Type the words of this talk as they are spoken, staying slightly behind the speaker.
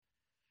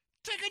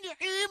Taking your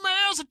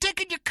emails and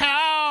taking your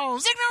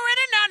calls. Ignorant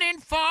and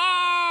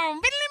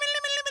uninformed.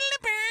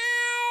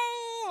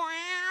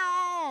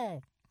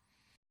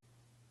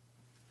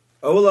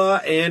 Hola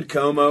and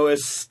como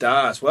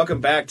estas. Welcome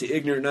back to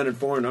Ignorant and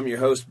Uninformed. I'm your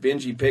host,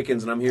 Benji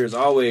Pickens, and I'm here as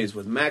always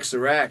with Max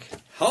Serac.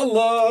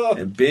 Hello!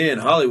 And Ben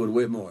Hollywood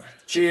Whitmore.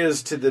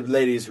 Cheers to the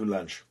ladies who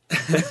lunch.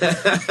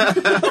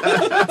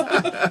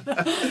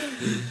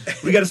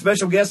 We got a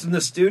special guest in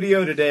the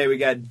studio today. We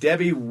got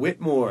Debbie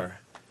Whitmore.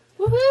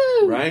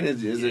 Woohoo! Right?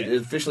 Is it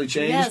officially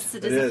changed? Yes,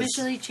 it is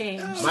officially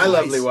changed. My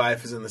lovely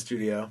wife is in the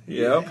studio.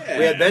 Yep.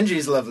 We had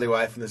Benji's lovely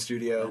wife in the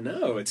studio.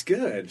 No, it's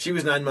good. She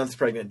was 9 months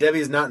pregnant. Debbie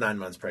is not 9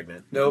 months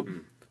pregnant. Nope.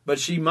 But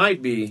she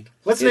might be.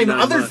 Let's in name 9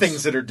 other months.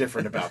 things that are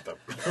different about them.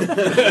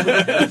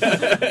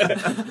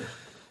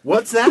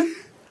 What's that?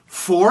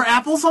 4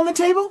 apples on the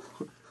table?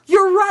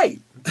 You're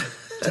right.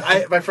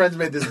 My friends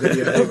made this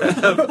video.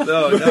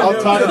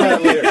 I'll talk about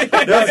it later.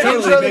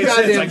 Intro the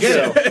goddamn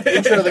show.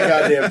 Intro the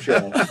goddamn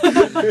show.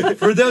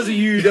 For those of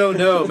you who don't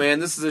know, man,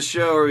 this is a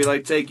show where we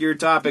like take your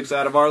topics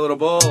out of our little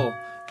bowl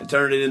and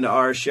turn it into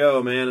our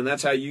show, man, and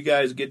that's how you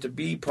guys get to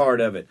be part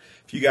of it.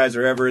 If you guys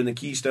are ever in the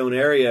Keystone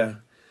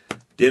area,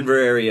 Denver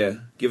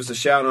area, give us a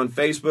shout on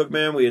Facebook,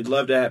 man. We'd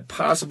love to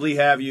possibly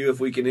have you if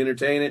we can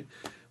entertain it.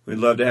 We'd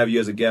love to have you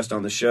as a guest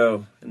on the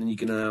show, and then you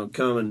can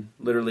come and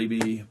literally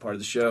be a part of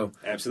the show.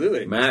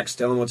 Absolutely. Max,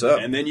 tell them what's up.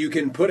 And then you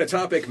can put a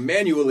topic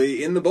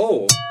manually in the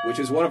bowl, which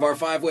is one of our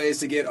 5 ways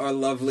to get our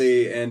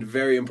lovely and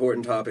very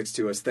important topics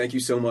to us. Thank you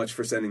so much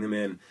for sending them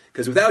in,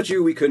 because without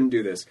you, we couldn't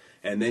do this.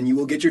 And then you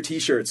will get your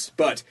T-shirts.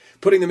 But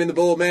putting them in the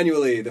bowl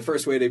manually, the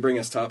first way they bring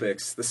us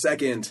topics. The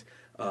second,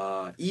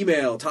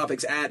 email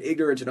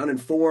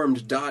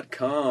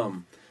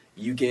topics@ignorantanduninformed.com.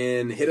 You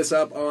can hit us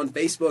up on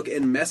Facebook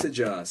and message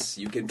us.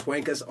 You can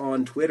twank us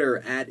on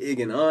Twitter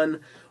 @IgAndUn,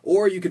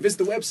 or you can visit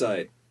the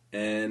website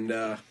and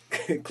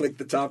click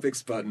the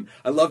topics button.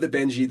 I love that,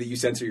 Benji, that you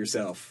censor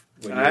yourself.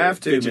 when I you're have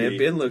to, fidgety. man.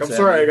 Ben looks I'm at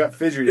sorry, me. I got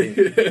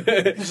fidgety.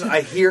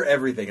 I hear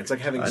everything. It's like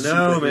having I super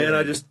know, man.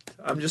 hearing.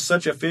 I'm just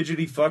such a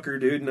fidgety fucker,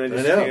 dude, and I I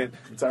just know. can't.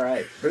 It's all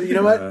right. But you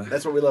know what?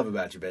 That's what we love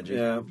about you, Benji.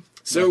 Yeah.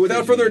 So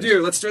without further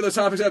ado, let's stir those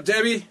topics up.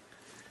 Debbie,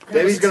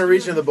 Debbie's going to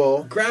reach in the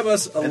bowl, grab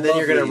us a and then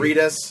you're going to lovely- read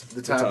us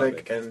the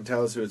topic. topic and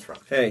tell us who it's from.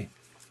 Hey,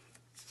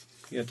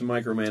 you have to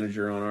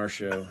micromanager on our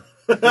show.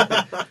 What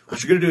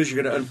you're going to do is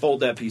you're going to unfold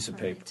that piece of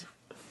paper.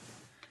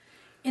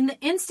 In the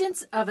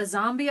instance of a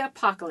zombie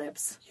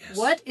apocalypse, Yes.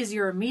 what is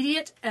your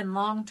immediate and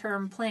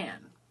long-term plan?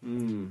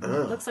 Mm.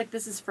 It looks like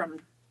this is from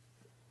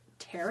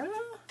Tara?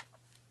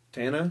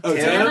 Tana? Oh,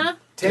 Tana?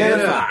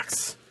 Tana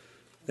Fox.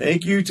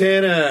 Thank you,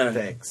 Tana.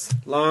 Thanks.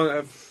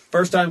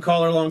 First-time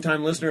caller,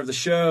 long-time listener of the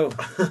show.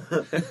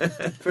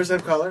 First time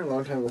caller,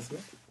 long time listener.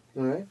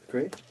 All right,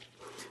 great.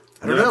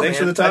 I Yeah, don't know. thanks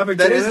man. for the topic,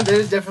 That is Tana.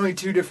 there's definitely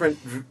two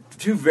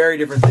very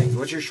different things.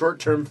 What's your short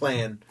term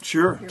plan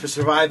Sure. to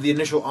survive the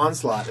initial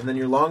onslaught, and then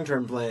your long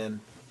term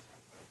plan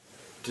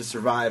to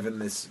survive in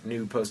this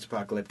new post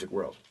apocalyptic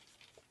world?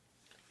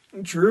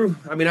 True.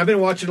 I mean, I've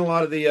been watching a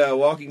lot of the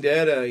Walking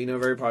Dead,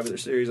 very popular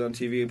series on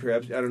TV.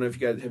 Perhaps I don't know if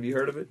you guys have you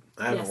heard of it.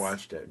 I haven't Yes.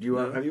 watched it.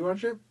 Have you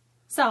watched it?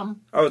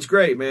 Some. Oh, it's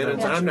great, man. No,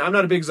 It's, watch I'm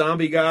not a big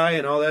zombie guy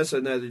and all this,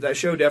 and that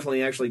show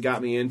definitely actually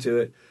got me into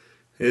it.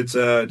 It's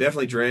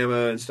definitely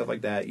drama and stuff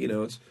like that.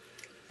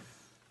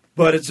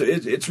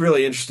 It's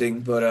really interesting.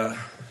 But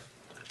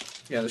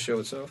the show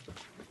itself.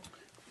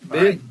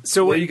 Big. right.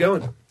 So where are you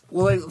going?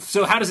 Well,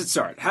 so how does it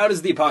start? How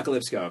does the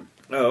apocalypse go?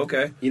 Oh,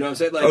 okay. You know what I'm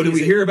saying? Like, Did is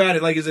we it- hear about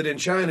it? Like, is it in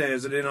China?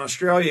 Is it in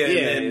Australia?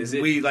 Yeah, And is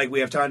then it- we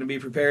have time to be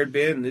prepared,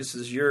 Ben. This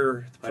is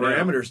your I know.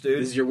 parameters,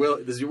 dude. This is your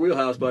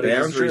wheelhouse, buddy.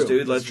 Boundaries, true.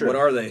 dude. That's true. What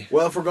are they?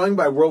 Well, if we're going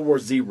by World War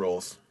Z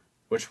rules,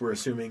 which we're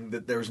assuming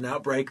that there was an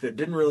outbreak that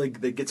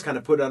gets kind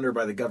of put under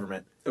by the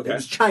government. Okay. It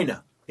was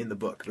China in the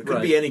book. It could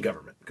Right. be any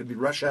government. It could be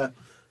Russia.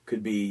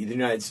 Could be the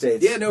United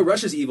States. Yeah, no,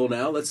 Russia's evil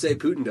now. Let's say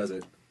Putin does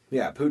it.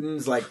 Yeah,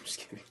 Putin's Just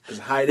kidding. is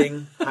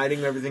hiding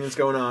everything that's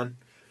going on.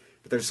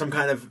 But there's some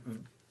kind of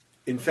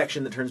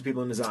infection that turns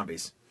people into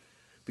zombies.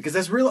 Because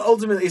that's real.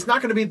 Ultimately, it's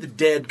not going to be the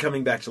dead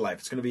coming back to life.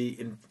 It's going to be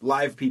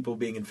live people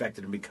being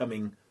infected and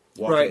becoming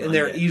walking Right, and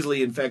they're undead.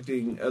 easily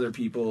infecting other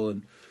people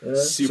and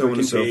Super so on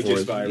and so contagious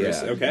forth.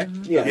 virus. Yeah. Okay.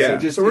 Yeah,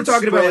 just so we're it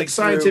talking about like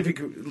spreads through.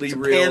 scientifically It's a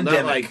real, not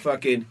pandemic. like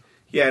fucking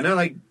not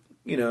like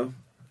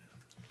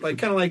like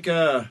kind of like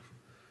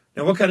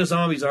now what kind of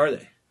zombies are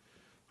they?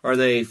 Are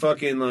they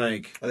fucking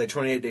like Are they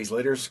 28 Days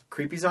Later's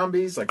creepy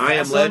zombies? Like I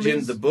Am fast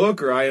Legend zombies? the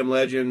book or I Am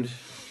Legend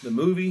the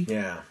movie?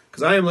 Yeah.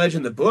 Because I Am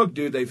Legend the book,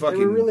 dude, they They fucking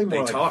were really more they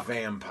like talk.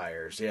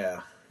 vampires,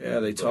 yeah. Yeah,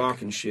 they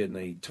talk and shit and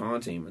they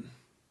taunt him and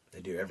They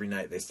do. Every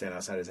night they stand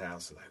outside his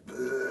house like,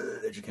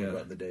 "Bleh," that you can't Yeah. go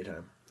out in the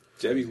daytime.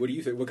 Debbie, what do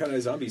you think? What kind of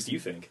zombies do you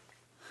think?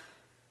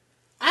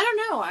 I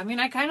don't know. I mean,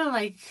 I kind of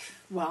like,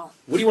 well,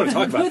 What do you want to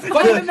talk about? with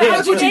my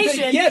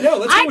imagination, Yeah, no,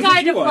 let's go I with what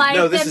kind you of want. like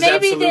No, this that is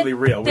maybe absolutely they,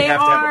 real. We they have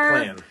to have a are,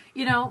 plan.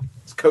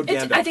 It's Code I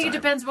Gandalf think it time.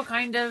 depends what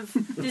kind of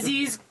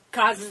disease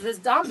causes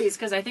this zombies,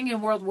 because I think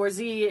in World War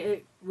Z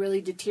it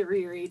really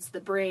deteriorates the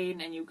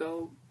brain and you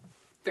go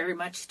very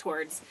much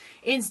towards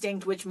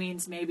instinct, which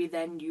means maybe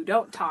then you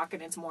don't talk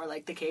and it's more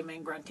like the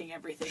caveman grunting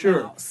everything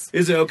Sure. else.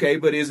 Is it okay?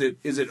 But is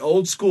it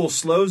old school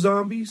slow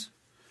zombies?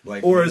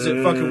 Like, Or is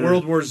it fucking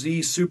World War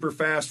Z super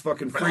fast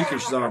fucking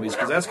freakish zombies?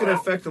 Because that's going to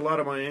affect a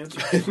lot of my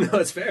answers. No,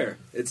 it's fair.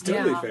 It's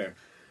totally Yeah. fair.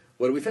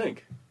 What do we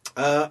think?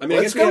 I mean,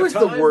 I let's guess we go have with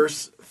time. the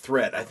worst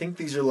threat. I think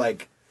these are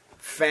like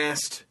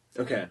fast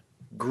Okay.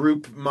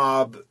 group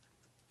mob.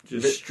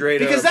 Just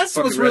straight up. Because that's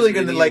fucking what's really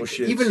Resident going to Evil like.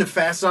 shits. Even the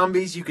fast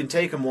zombies, you can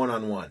take them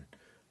 1-on-1.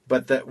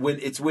 But when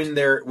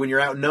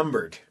you're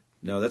outnumbered,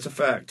 No, that's a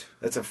fact.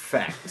 that's a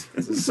fact.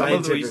 It's a Some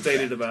of them we scientific stated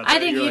fact. about that. I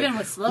think You're even like,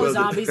 with slow well,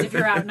 zombies, if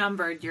you're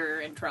outnumbered,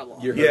 you're in trouble.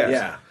 You're Yeah.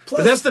 Yeah.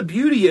 But that's the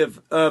beauty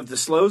of the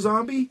slow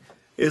zombie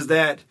is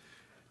that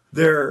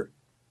they're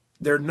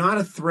not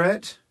a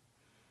threat.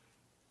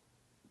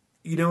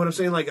 You know what I'm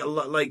saying? Like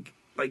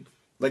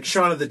Like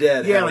Shaun of the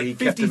Dead. yeah, how like he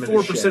kept them in a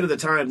 54% shed. of the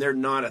time they're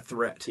not a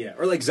threat. Yeah,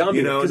 or like zombie.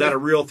 You know, 'cause not a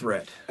real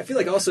threat. I feel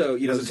like also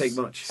Doesn't take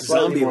much.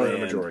 Slightly more than a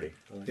Zombieland majority.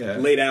 Yeah.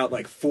 laid out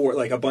like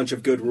a bunch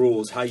of good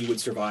rules how you would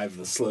survive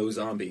the slow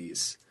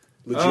zombies.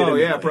 Oh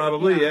Legitimately. yeah,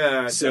 probably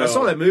yeah. So- I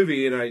saw that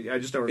movie and I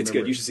just don't remember. It's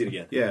good. You should see it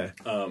again. Yeah.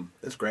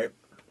 That's great.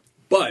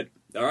 But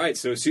all right,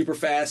 so super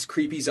fast,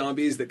 creepy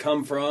zombies that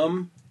come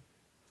from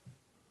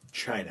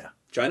China.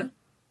 China.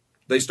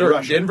 They start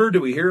Russia. in Denver.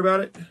 Do we hear about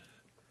it?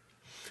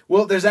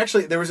 Well, there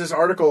was this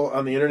article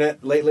on the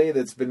internet lately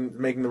that's been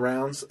making the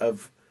rounds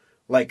of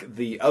like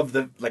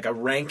a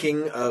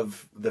ranking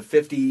of the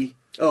 50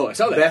 Oh, I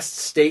saw that. best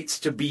states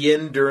to be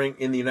in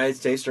the United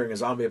States during a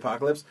zombie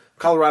apocalypse.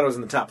 Colorado's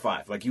in the top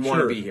 5. Like you want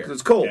to Sure, be here. 'cause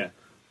it's cold. Yeah.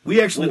 We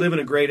actually live in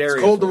a great area.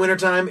 It's cold in for the it.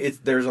 wintertime.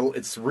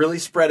 It's really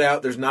spread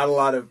out. There's not a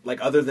lot of like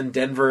other than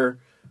Denver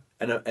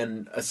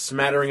and a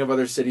smattering of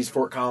other cities,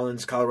 Fort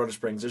Collins, Colorado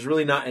Springs. There's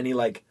really not any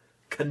like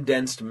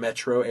condensed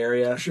metro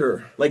area.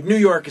 Sure. Like New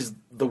York is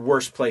the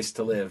worst place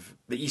to live.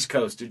 The East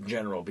Coast in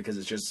general because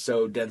it's just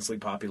so densely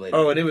populated.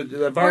 Oh, and it would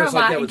a virus a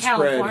lot like that in would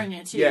California,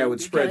 spread. too, Yeah, it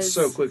would spread because-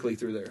 so quickly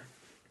through there.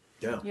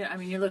 yeah. Yeah, I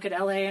mean, you look at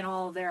LA and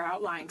all of their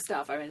outlying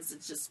stuff. I mean,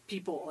 it's just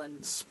people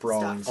and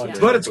Sprawling stuff. Yeah.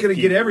 stuff. But it's going to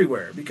get people.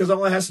 everywhere because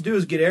all it has to do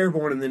is get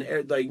airborne, and then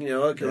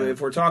if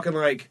we're talking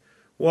like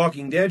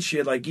Walking Dead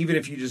shit, like even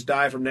if you just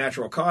die from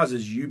natural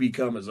causes, you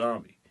become a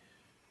zombie.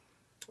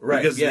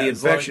 Right. Because yeah, the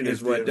as long infection as is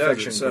the what does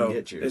infection it. So, can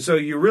get you. and so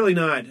you're really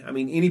not. I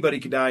mean, anybody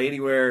could die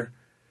anywhere,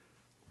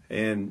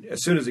 and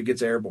as soon as it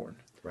gets airborne.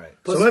 Right.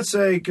 So let's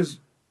say because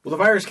Well, the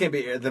virus can't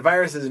be. The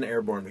virus isn't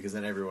airborne because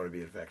then everyone would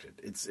be infected.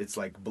 It's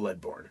like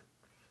bloodborne.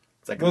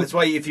 It's like Well- that's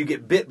why if you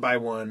get bit by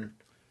one,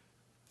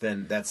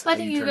 then that's. But I how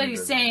think you turn what into he's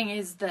a zombie. saying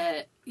is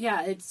that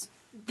it's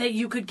that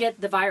you could get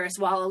the virus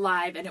while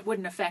alive and it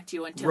wouldn't affect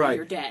you until Right.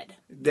 you're dead.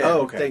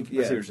 Oh, okay. Thank, I see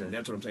yeah, what you're saying.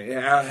 that's what I'm saying.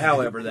 Yeah,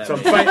 however that. So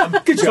I'm, may- fight,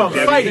 I'm, good job.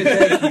 I'm fighting.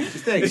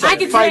 Thanks. I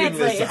can fighting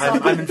translate. this. It's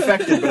I'm, all- I'm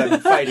infected, but I'm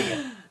fighting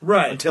it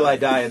Right. until I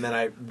die, and then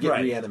I get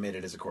Right.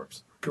 reanimated as a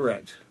corpse,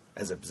 Correct.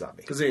 as a zombie.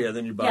 Because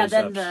then your body Yeah,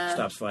 then the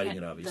stops fighting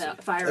it. Obviously.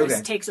 the virus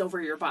Okay. takes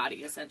over your body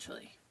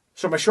essentially.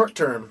 So my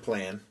short-term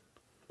plan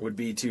would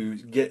be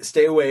to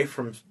stay away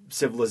from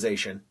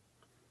civilization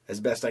as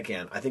best I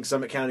can. I think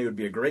Summit County would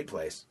be a great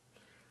place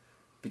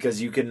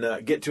because you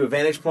can get to a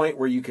vantage point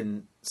where you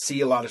can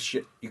see a lot of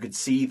shit. You could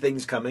see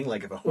things coming,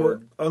 like if a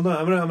horde. Oh no,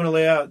 I'm gonna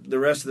lay out the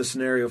rest of the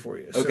scenario for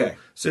you. Okay,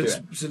 So, do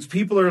since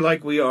people are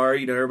like we are,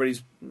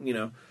 everybody's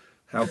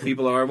how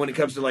people are when it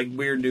comes to like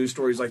weird news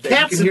stories like that.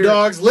 Cats you and can hear,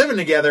 dogs living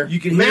together. You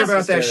can hear Mass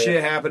about that hysteria.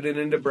 shit happening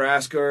in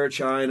Nebraska or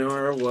China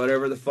or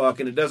whatever the fuck,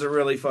 and it doesn't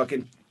really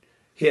fucking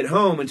hit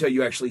home until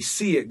you actually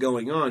see it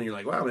going on. You're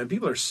like, wow, man,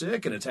 people are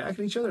sick and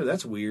attacking each other.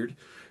 That's weird.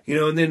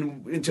 And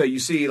then until you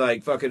see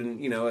like fucking,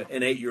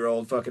 an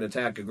 8-year-old fucking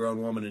attack a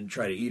grown woman and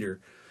try to eat her,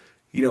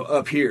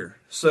 up here.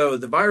 So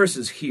the virus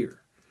is here.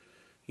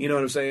 You know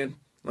what I'm saying?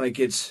 Like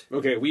it's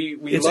Okay, we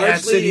It's at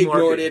largely City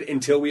ignored Market. it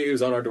until it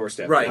was on our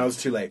doorstep. Right. I was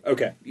too late.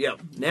 Okay. Yep.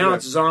 Now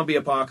it's zombie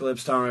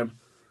apocalypse time.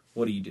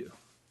 What do?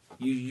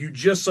 You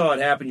just saw it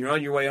happen. You're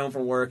on your way home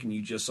from work and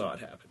you just saw it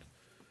happen.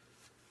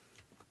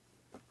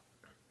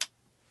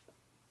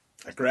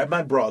 I grabbed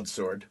my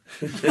broadsword.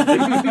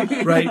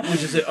 Right?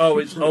 Which is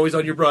always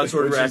on your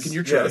broadsword Which rack is- in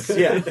your truck. yes,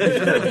 yeah,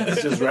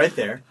 it's just right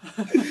there.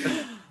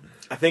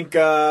 I think.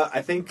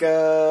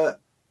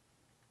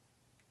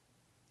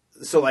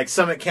 So like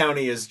Summit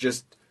County is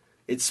just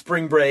it's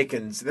spring break,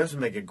 and this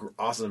would make an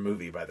awesome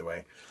movie, by the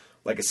way.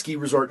 Like a ski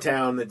resort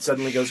town that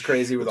suddenly goes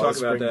crazy with We'll all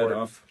talk the about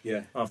that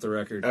springboard. off the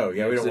record. Oh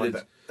yeah, we don't Because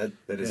want that.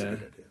 That is a yeah. good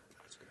idea.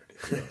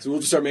 So we'll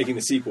just start making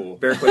the sequel.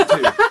 Bear Quake 2.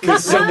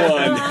 Because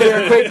someone.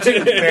 Bear Quake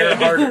 2, Bear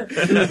Harder.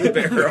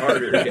 Bear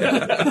harder.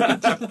 Yeah.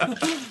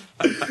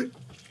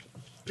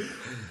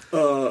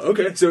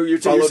 Okay, so you're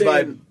Followed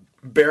saying,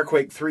 by Bear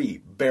Quake 3,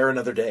 Bear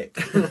Another Day.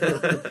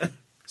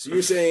 so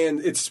you're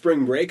saying it's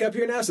spring break up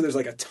here now, so there's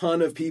like a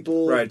ton of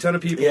people. Right, a ton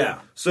of people. Yeah.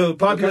 So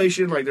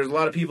population, like there's a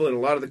lot of people in a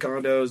lot of the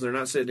condos. They're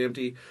not sitting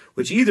empty.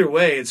 Which either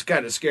way, it's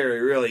kind of scary.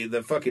 Really,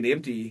 the fucking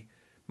empty.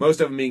 Most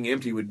of them being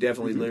empty would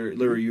definitely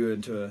lure you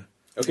into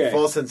Okay.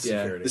 False sense of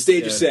Yeah. security. The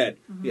stage is Yeah. set.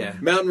 Yeah.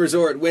 Mountain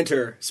resort,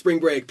 winter, spring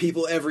break,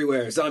 people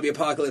everywhere. Zombie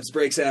apocalypse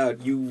breaks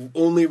out. You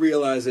only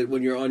realize it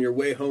when you're on your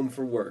way home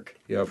from work.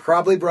 Yep.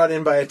 Probably brought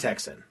in by a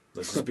Texan.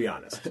 Let's just be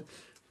honest.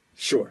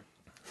 Sure.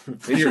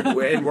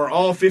 And we're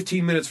all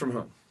 15 minutes from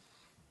home.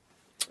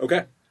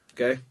 Okay.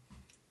 Okay.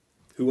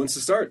 Who wants to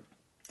start?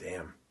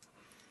 Damn.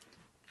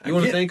 You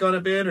want to get- think on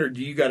it, Ben, or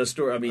do you got a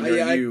story? I mean,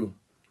 are I- you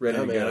ready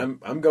Oh, to man, go?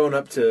 I'm going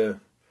up to.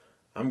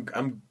 I'm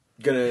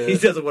gonna. He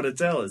doesn't want to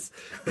tell us.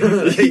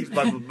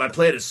 my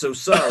plan is so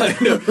solid.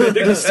 They're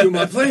gonna steal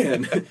my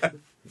plan.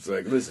 It's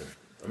like, listen,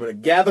 I'm gonna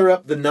gather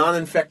up the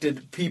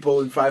non-infected people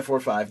in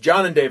 545.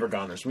 John and Dave are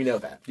goners. We know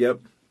that. Yep.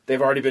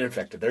 They've already been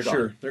infected. They're gone.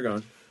 Sure. They're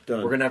gone.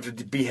 Done. We're gonna have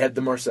to behead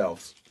them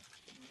ourselves.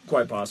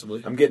 Quite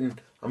possibly. I'm getting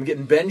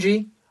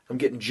Benji. I'm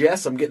getting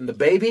Jess. I'm getting the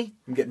baby.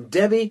 I'm getting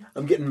Debbie.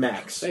 I'm getting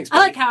Max. Thanks. I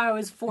like how I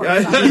was forced.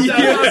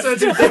 I also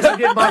do things to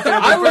get my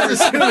family I was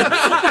assuming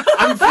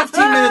I'm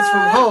 15 minutes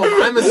from home.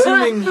 I'm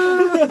assuming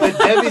that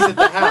Debbie's at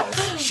the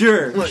house.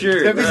 Sure. Look,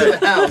 Sure. Debbie's right. at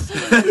the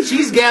house.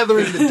 She's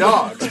gathering the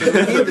dogs. We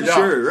need the dogs.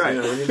 Sure,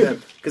 right.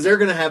 Because they're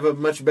going to have a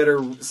much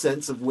better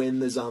sense of when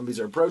the zombies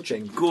are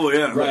approaching. Cool.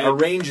 Yeah. Right. Our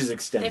range is They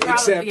extended.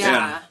 probably, Except,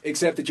 yeah.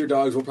 except that your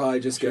dogs will probably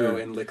just go Sure.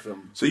 and lick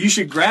them. So you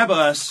should grab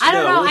us. I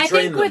don't No, know. we'll I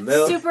train think them. with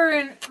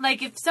They'll-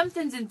 like if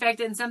something's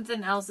infected and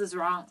something else is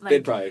wrong, like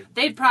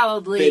They'd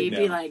probably they'd know.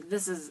 be like,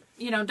 "This is,"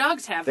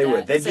 dogs have They that.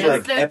 would. They'd be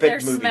sense. like epic their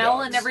movie smell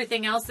dogs. and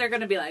everything else. They're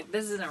going to be like,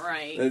 "This isn't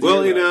right," That's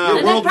Well, your in dog.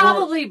 and World they War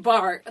probably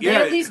bark. They Yeah.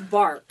 at least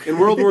bark. in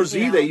World War Z,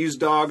 Yeah. they used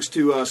dogs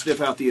to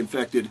sniff out the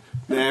infected.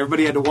 And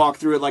everybody had to walk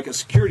through it like a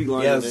security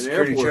line Yeah, in the an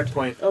security airport.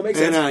 checkpoint Oh, makes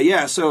And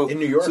sense. so In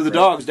New York, so the right?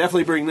 dogs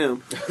definitely bring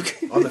them.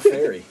 on the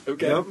ferry.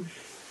 Okay. Yep.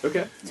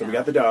 Okay. So we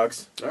got the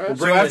dogs. All right. We'll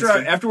So bring after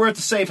Winston. we're at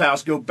the safe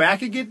house, go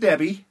back and get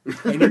Debbie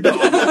and your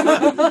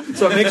dog.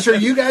 So make sure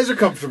you guys are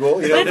comfortable.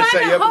 But if just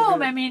set I'm you at up-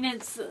 home, I mean,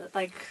 it's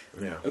like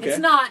Yeah. Okay. it's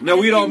not. No,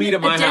 we'd all in meet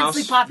at my a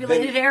densely house.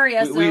 populated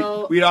area,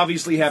 so We'd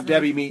obviously have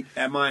Debbie meet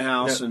at my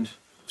house, Yeah. and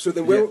So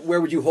then where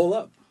would you hole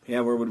up? yeah,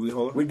 where would we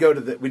hold? We'd go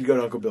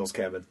to Uncle Bill's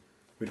cabin.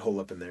 We'd hole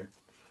up in there.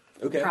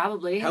 Okay.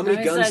 probably. How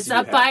many guns It's do you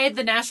up have? by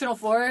the National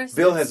Forest.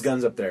 Bill has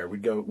guns up there.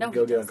 We'd go No,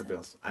 get he Uncle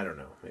Bill's. I don't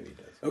know. Maybe he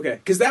does. Okay,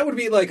 because that would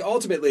be like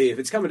ultimately, if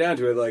it's coming down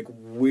to it, like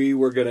we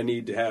were gonna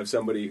need to have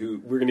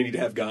we're gonna need to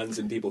have guns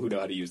and people who know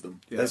how to use them,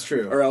 That's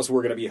true. or else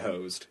we're gonna be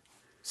hosed.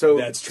 So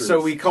That's true.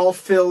 So we call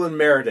Phil and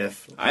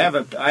Meredith. I have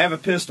a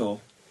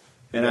pistol,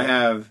 and I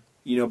have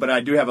but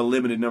I do have a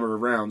limited number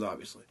of rounds,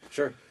 obviously.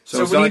 Sure.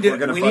 So, it's not like we're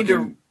gonna we need to.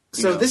 fucking,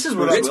 So this is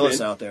what Bruce Richmond.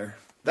 Willis out there.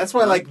 That's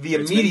why, like the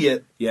Richmond?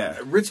 immediate. Yeah.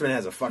 Richmond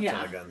has a fuck ton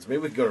Yeah. of guns.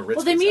 Maybe we could go to Richmond.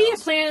 Well, the immediate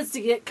plan is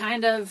to get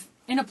kind of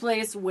in a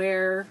place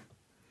where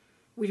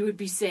we would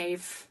be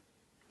safe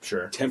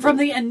Sure. from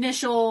the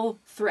initial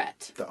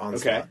threat. The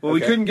onslaught. Okay. Well,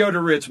 we couldn't go to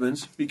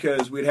Richmond's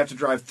because we'd have to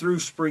drive through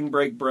Spring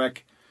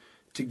Break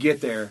to get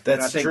there. And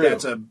That's I think true.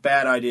 that's a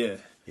bad idea.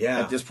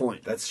 Yeah. At this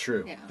point, That's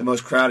true. Yeah. the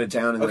most crowded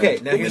town. In Okay,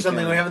 the now here's biggest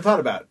something town. we haven't thought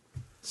about: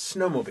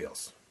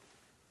 snowmobiles.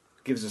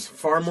 Gives us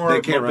far more They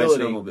can't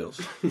mobility. ride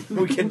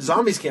snowmobiles.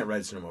 Zombies can't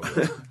ride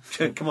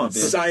snowmobiles. Come on, Ben.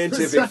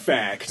 Scientific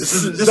fact. This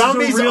is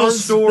Zombies a real on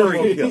story.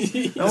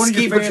 snowmobiles. I want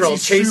Ski your patrol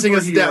fancy chasing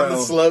us down the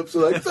superhero. slopes.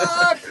 We're like,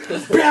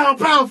 fuck! Pow,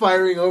 pow,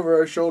 firing over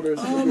our shoulders.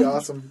 It'd be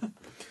awesome.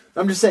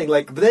 I'm just saying,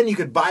 like, but then you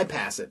could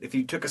bypass it. If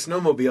you took a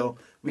snowmobile,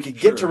 we could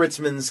get to Sure.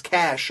 Richmond's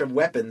cache of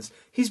weapons.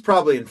 He's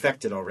probably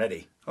infected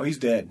already. Oh, he's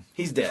dead.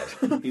 He's dead.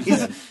 He's he's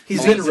dead.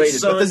 he's Oh, been his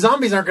raided. But the son-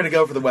 zombies aren't going to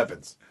go for the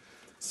weapons.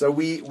 So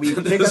we pick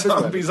up The his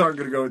zombies weapons. aren't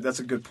going to go. That's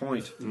a good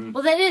point.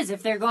 Well, that is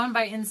if they're going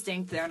by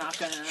instinct, they're not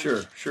gonna.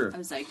 Sure. I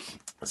was like,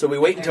 So we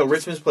wait until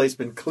Richmond's place has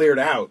been cleared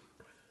out.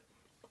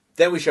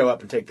 Then we show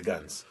up and take the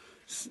guns.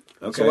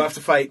 Okay. So we'll have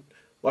to fight.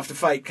 We'll have to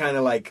fight kind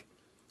of like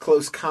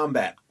close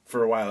combat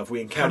for a while if we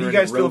How encounter. do you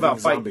guys any feel about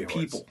roving fighting zombie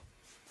hordes. people?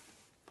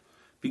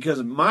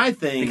 Because my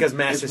thing Because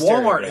mass is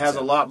hysteria Walmart breaks has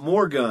out. a lot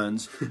more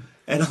guns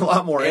and a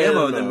lot more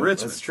ammo than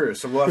Richmond. That's true.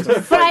 So we'll have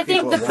to fight but I think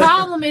people the at once.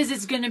 problem is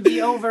it's going to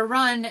be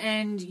overrun,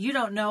 and you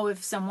don't know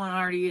if someone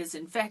already is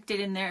infected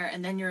in there,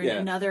 and then you're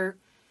in Yeah.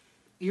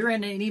 you're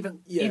in an even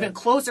Yeah.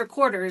 closer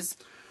quarters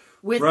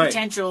with Right.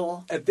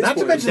 potential. At this Not to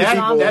point, mention That,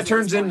 people- that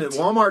turns into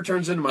Walmart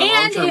turns into my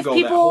And long-term if goal.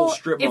 people, That whole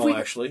strip if mall, we,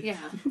 actually, yeah,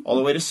 all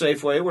the way to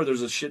Safeway, where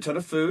there's a shit ton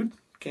of food,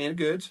 canned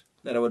goods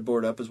that I would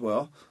board up as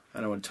well,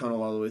 and I would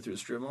tunnel all the way through the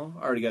strip mall.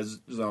 I already got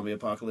Zombie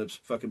Apocalypse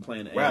fucking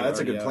plan A. Wow, that's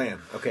a already good out. plan.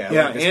 Okay. I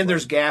Yeah, like this and plan.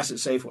 there's gas at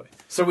Safeway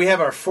So we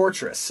have our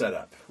fortress set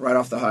up right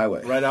off the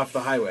highway. right off the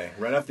highway,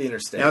 right off the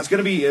interstate. Now it's going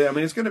to be. I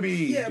mean, it's going to be.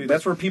 Yeah, dude, but-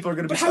 that's where people are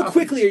going to be. But how stopping.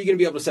 quickly are you going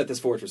to be able to set this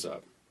fortress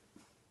up?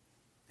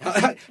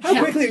 How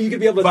quickly are you going to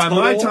be able to By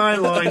my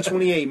tunnel? timeline,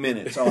 28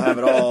 minutes, I'll have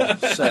it all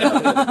set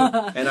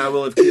up, and I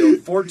will have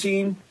killed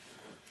 14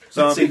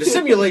 See, the zombies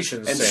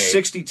simulations and say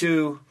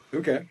 62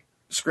 Okay.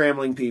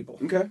 scrambling people.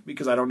 Okay.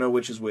 Because I don't know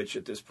which is which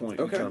at this point.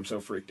 Okay. Because I'm so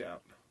freaked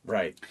out.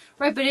 right.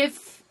 right. But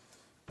if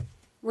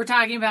we're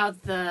talking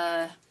about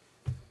the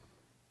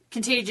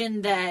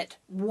contagion that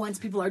once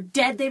people are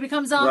dead, they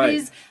become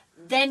zombies.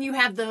 Then you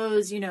have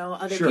those,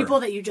 other Sure. people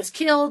that you just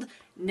killed,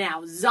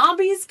 Now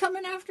zombies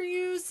coming after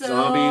you, so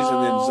Zombies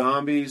and then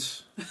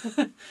zombies.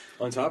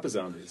 On top of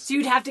zombies. So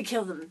you'd have to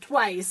kill them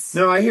twice.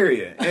 No, I hear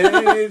you,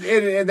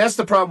 and that's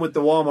the problem with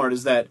the Walmart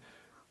is that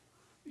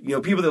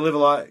people that live a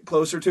lot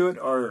closer to it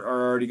are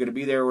already going to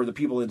be there, or the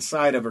people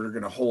inside of it are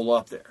going to hole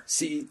up there.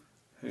 See,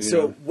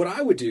 so what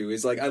I would do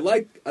is like I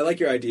like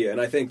your idea,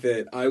 and I think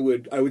that I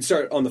would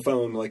start on the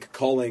phone like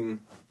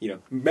calling.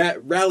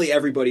 Rally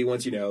everybody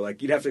once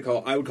like you'd have to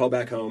call. I would call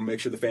back home, make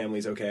sure the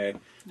family's okay,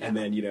 and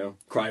then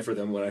cry for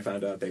them when I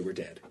found out they were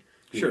dead.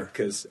 Sure,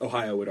 because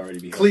Ohio would already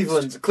be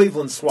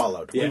Cleveland's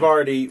swallowed. Yeah.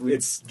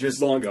 It's just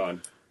long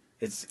gone.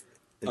 It's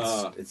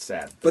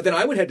sad. But then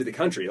I would head to the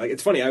country. Like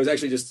it's funny. I was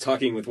actually just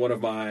talking with one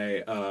of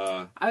my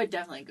I would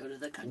definitely go to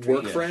the country.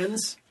 Work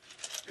friends,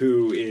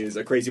 who is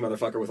a crazy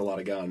motherfucker with a lot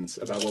of guns,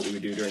 about what we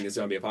would do during the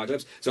zombie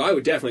apocalypse. So I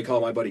would definitely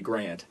call my buddy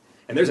Grant.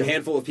 And there's a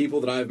handful of people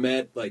that I've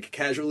met, like,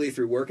 casually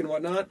through work and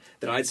whatnot,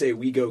 that I'd say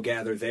we go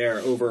gather there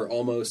over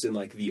almost in,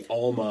 like, the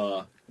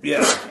Alma.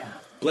 Yeah.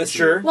 Bless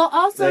Sure. you. Well,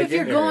 also, Like if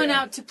you're in going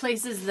area. out to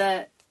places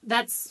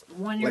that's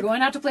when you're Like-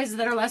 going out to places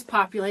that are less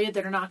populated,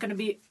 that are not going to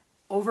be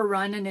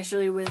overrun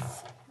initially with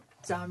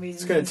zombies.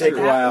 It's and gonna things take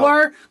like a that. while.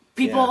 Or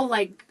people, Yeah.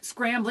 like,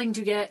 scrambling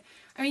to get...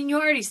 I mean, you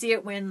already see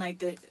it when, like,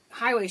 the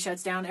highway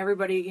shuts down.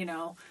 Everybody,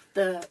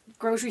 the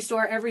grocery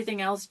store,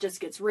 everything else just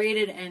gets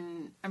raided,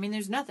 and, I mean,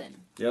 there's nothing.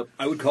 Yep.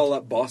 I would call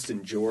up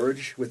Boston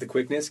George with the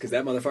quickness, because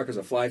that motherfucker's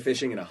a fly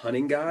fishing and a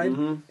hunting guide,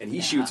 and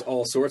he shoots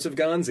all sorts of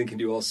guns and can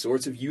do all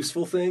sorts of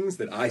useful things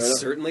that I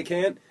certainly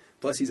can't.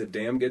 Plus, he's a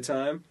damn good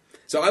time.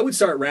 So I would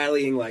start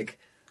rallying, like,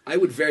 I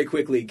would very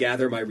quickly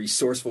gather my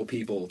resourceful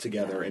people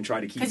together and try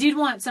to keep... Because you'd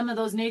want some of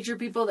those nature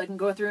people that can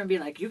go through and be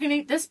like, you can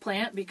eat this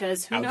plant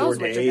because who Outdoor knows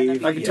what you're going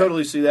Dave. to I be. can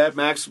totally see that.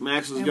 Max is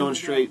Yeah, going we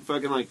straight,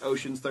 fucking like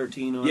Ocean's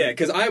 13 on Yeah, it.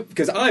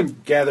 because I'm...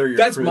 Gather your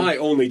That's crew. my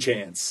only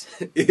chance,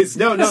 is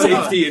No,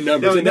 safety in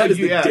numbers, and that is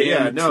the damn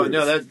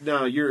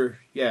truth.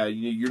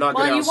 you're not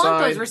Well, going you outside.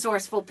 want those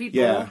resourceful people,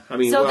 Yeah, I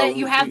mean, so well, that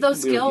you have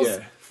those we- skills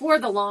yeah. for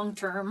the long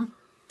term.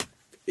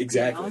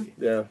 Exactly.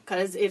 Yeah.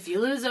 Because if you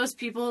lose those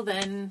people,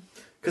 then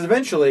Because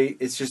eventually,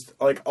 it's just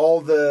like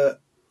all the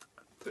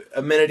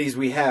amenities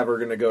we have are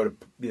going to go to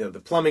the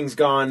plumbing's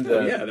gone.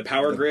 The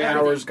power grid.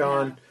 Power's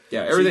gone.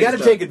 Yeah, So you everything's got to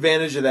done. take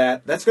advantage of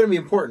that. That's going to be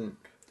important.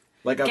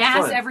 Like up gas,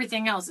 front.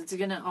 everything else, it's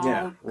gonna all.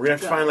 Yeah, we're gonna have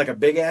to go. find like a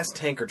big ass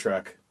tanker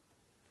truck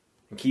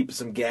and keep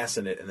some gas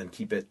in it, and then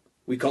keep it.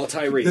 We call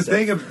Tyrese.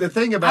 The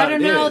thing about I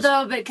don't it know is-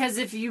 though, because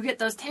if you get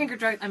those tanker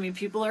trucks, I mean,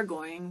 people are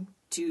going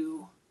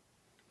to.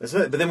 That's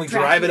it. But then we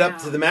Track drive it it up out.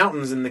 to the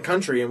mountains in the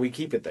country, and we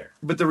keep it there.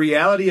 But the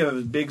reality of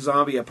a big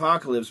zombie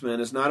apocalypse,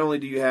 man, is not only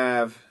do you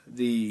have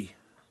the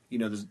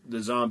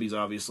zombies,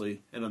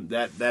 obviously, and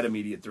that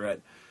immediate threat,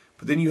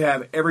 but then you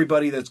have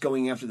everybody that's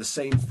going after the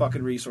same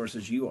fucking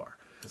resources you are.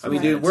 I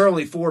mean, dude, we're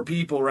only 4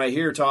 people right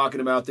here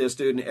talking about this,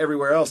 dude, and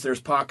everywhere else there's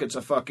pockets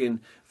of fucking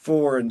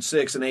 4 and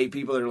 6 and 8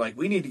 people that are like,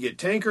 we need to get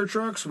tanker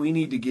trucks, we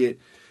need to get,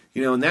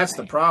 and that's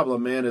the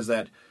problem, man, is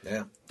that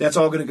that's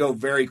all going to go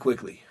very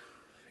quickly,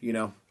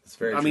 It's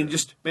very. I mean, true.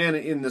 just man,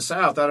 in the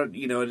South, I don't.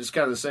 It's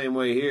kind of the same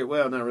way here.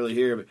 Well, not really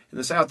here, but in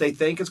the South, they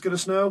think it's going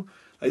to snow.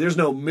 Like, there's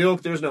no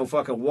milk, there's no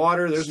fucking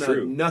water, there's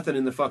True. nothing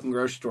in the fucking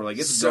grocery store. Like,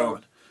 it's So-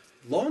 gone.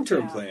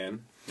 Long-term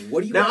plan.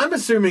 What do you now want? I'm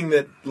assuming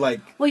that like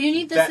Well, you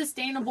need the That-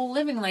 sustainable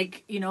living,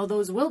 like,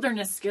 those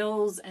wilderness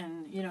skills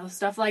and,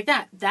 stuff like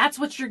that. That's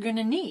what you're going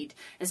to need,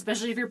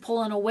 especially if you're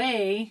pulling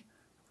away,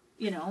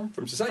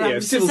 from society. Yeah,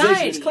 if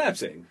civilization is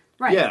collapsing.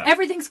 Right. Yeah.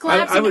 Everything's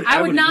collapsing. I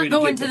I would would not agree to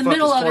go get into the the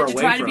middle fucking of it to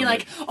store try away to be from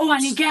like, oh, I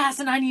need gas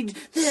and I need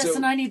this So,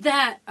 and I need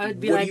that. I'd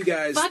be what do like, you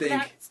guys fuck think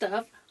that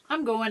stuff.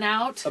 I'm going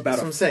out. About that's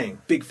what I'm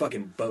saying. big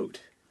fucking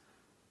boat.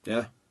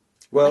 Yeah.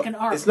 Well, Like an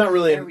ark. it's not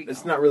really. There we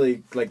It's go. not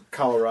really like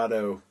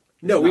Colorado.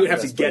 No, It's we not would the have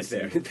to best get place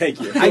there. be.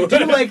 Thank you. I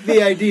do like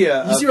the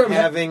idea You see of what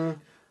I'm-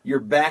 having your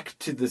back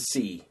to the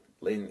sea,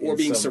 or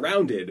being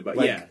surrounded. But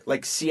Like,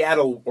 like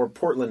Seattle or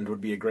Portland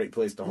would be a great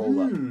place to hold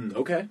up.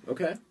 Okay.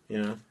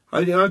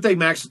 I think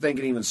Max is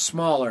thinking even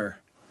smaller.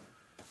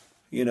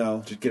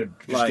 Just get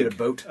like a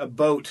boat. A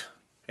boat.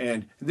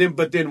 And then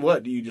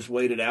what? Do you just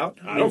wait it out?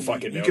 I don't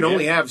fucking know, You can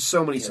only man. have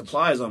so many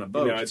supplies on a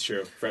boat. No, it's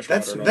true. Fresh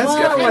That's water. that's Well,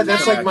 kind of and what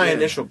that's then- like my Yeah.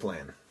 initial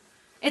plan.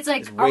 It's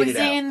like, Just are we wait it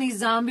saying these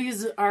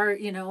zombies are,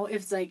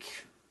 it's like,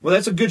 Well,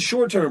 that's a good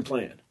short-term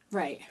plan.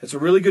 right. That's a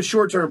really good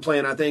short-term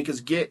plan, I think, is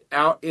get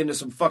out into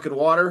some fucking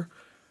water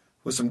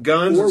with some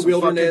guns. Or and some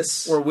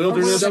wilderness. Or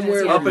wilderness.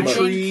 Somewhere Up a I think-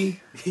 tree.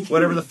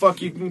 Whatever the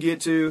fuck you can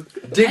get to.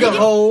 Dig a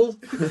hole.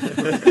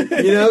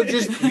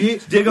 Just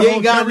Dig a you hole,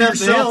 ain't got cover nothing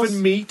yourself else.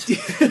 in meat.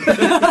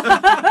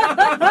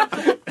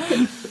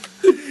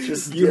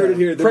 Just, You heard it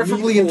here, the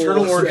preferably meat hole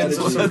internal organs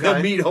of strategy. some the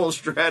kind. meat hole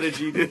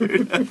strategy, dude.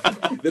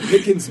 The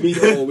Pickens meat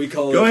hole, we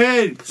call Go it.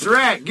 ahead.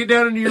 Serac, get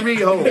down into your meat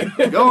hole.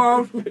 Go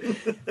on.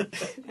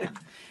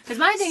 Because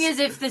my thing is,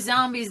 if the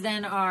zombies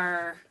then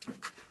are,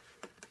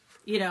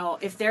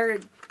 if they're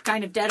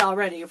kind of dead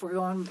already, if we're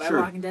going by Sure.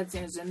 Walking Dead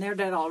standards, and they're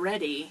dead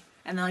already,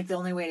 and then, like, the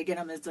only way to get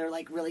them is to,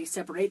 like, really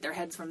separate their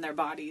heads from their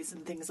bodies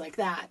and things like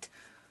that.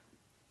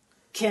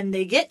 Can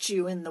they get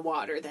you in the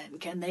water then?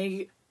 Can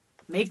they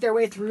make their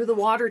way through the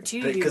water to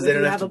you Because if they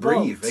don't you have to a boat.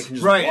 breathe. They can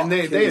just Right, walk. and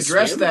they they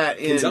addressed swim? that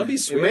Can in.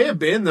 zombies swim? It may have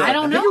been the. I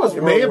don't think it was know.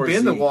 It may World have War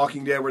been The Z.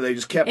 Walking Dead where they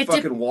just kept It did-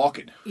 fucking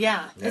walking.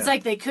 Yeah, Yeah. it's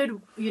like they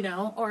could,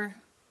 or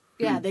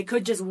they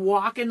could just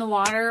walk in the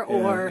water,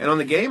 or And on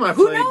the game I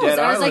who played, knows? Dead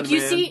I was Island, like, you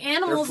man, see they're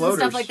animals and floaters.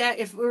 stuff like that.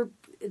 If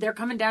they're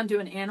coming down to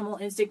an animal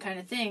instinct kind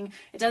of thing,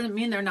 it doesn't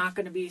mean they're not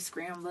going to be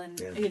scrambling,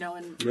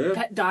 and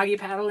Yeah. doggy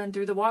paddling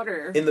through the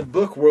water. In the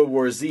book World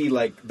War Z,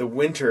 like the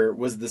winter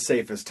was the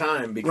safest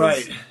time because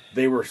Right.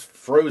 they were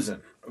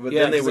frozen. But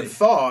Yeah, then they 'cause would they-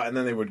 thaw, and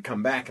then they would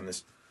come back in the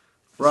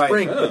Right,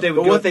 spring. but they But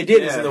would go- what they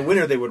did is yeah. in the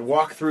winter they would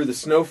walk through the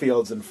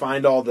snowfields and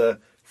find all the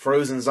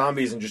frozen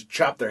zombies and just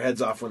chop their heads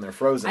off when they're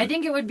frozen. I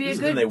think it would be a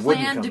Then they good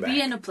wouldn't plan come to back.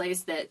 be in a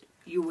place that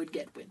you would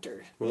get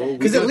winter. Well,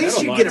 because at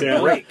least you get a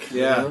lockdown. break.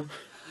 Yeah.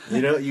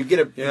 You know, you get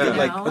a Yeah, you get,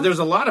 like No. but there's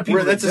a lot of people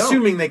where that's that don't.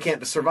 assuming they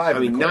can't survive. I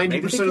in mean, the cold. Maybe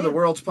 90% they of the can.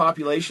 world's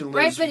population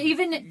Right, lives,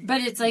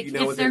 but it's like you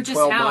know, if within they're just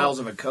 12 out. miles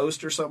of a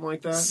coast or something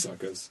like that.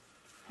 Suckers.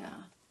 Yeah.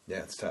 Yeah,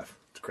 it's tough.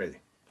 It's crazy.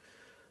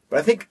 But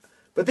I think,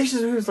 but this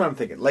is here's what I'm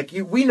thinking. Like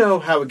we know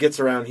how it gets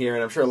around here,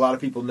 and I'm sure a lot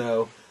of people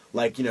know.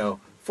 Like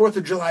 4th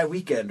of July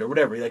weekend or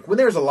whatever. Like when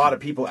there's a lot of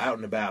people out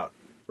and about,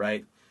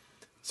 right?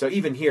 So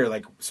even here,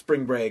 like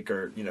spring break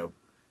or You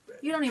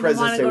don't even President's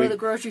want to Day go to week. the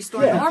grocery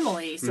store Yeah.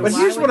 normally. So But why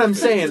here's would what you- I'm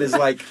saying is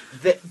like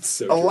that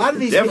So a lot of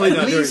these Definitely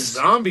people, not at during least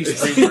zombie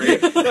spring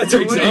break.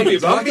 During zombie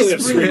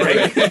apocalypse. spring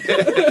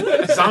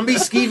break, zombie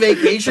ski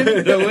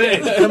vacation. No way.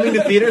 Coming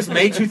to theaters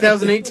May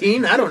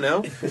 2018. I don't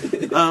know.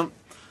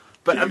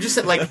 But I'm just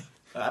saying, like,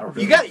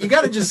 you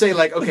got to just say,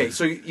 like, okay,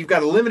 so you've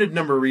got a limited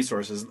number of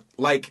resources,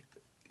 like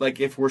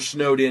if we're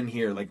snowed in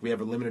here, like we have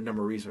a limited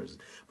number of resources.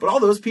 But all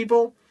those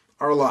people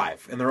are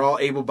alive, and they're all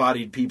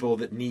able-bodied people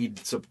that need.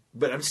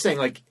 But I'm just saying,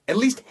 like, at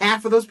least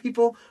half of those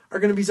people are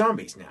going to be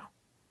zombies now.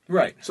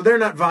 Right. So they're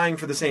not vying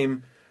for the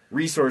same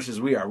resources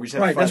we are. We just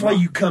have Right. to fight That's why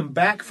them you off. come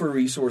back for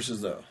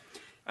resources, though.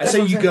 I That's say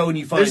what you I'm go saying. and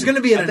you find. There's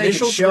gonna be an I think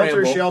initial it's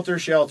shelter, scramble.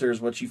 shelter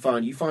is what you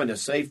find. You find a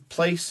safe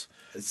place.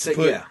 Sa-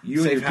 Put yeah,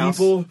 you safe and your house.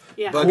 people.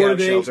 Yeah. Bug out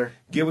coordinate, shelter.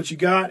 Get what you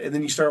got, and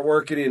then you start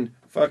working in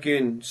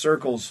fucking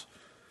circles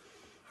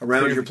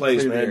around Clear- your place,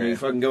 clear the man. area. You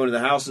fucking go into the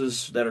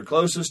houses that are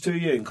closest to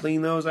you and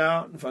clean those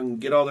out, and fucking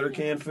get all their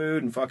canned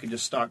food and fucking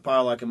just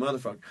stockpile like a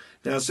motherfucker.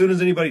 Now, as soon as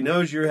anybody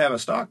knows you have a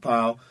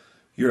stockpile,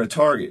 you're a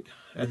target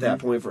at that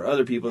point for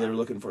other people that are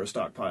looking for a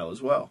stockpile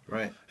as well.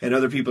 Right. And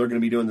other people are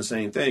going to be doing the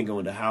same thing,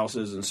 going to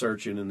houses and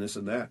searching and this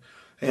and that.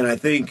 And I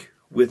think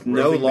with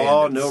no Roving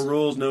law, bandits. no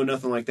rules, no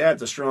nothing like that,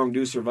 the strong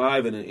do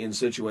survive in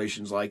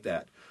situations like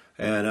that.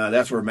 And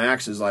that's where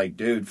Max is like,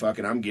 dude,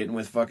 fucking, I'm getting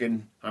with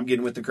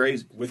the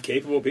crazy. With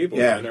capable people,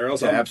 Yeah, man, or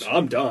else yeah,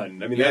 I'm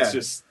done. I mean, that's Yeah.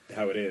 just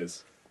how it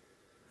is.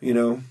 You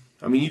know,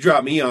 I mean, you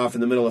drop me off in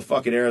the middle of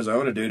fucking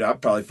Arizona, dude, I'll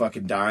probably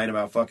fucking die in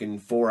about fucking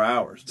 4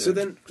 hours. Dude. So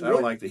then, I don't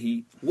what- like the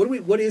heat.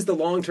 What is the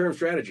long term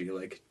strategy?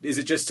 Like, is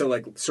it just to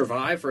like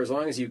survive for as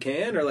long as you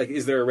can, or like,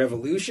 is there a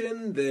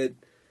revolution that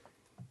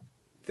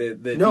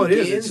No, it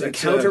is. begins, a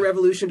It's counter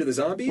revolution to the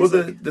zombies? Well,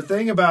 Like, the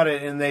thing about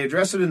it, and they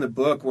address it in the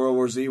book World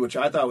War Z, which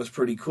I thought was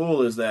pretty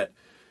cool, is that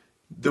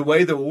the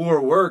way the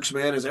war works,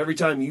 man, is every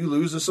time you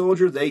lose a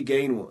soldier, they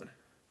gain one.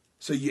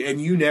 So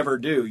you never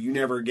do. You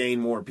never gain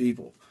more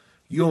people.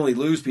 You only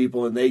lose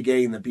people, and they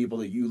gain the people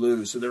that you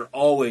lose. So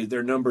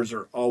their numbers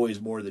are always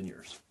more than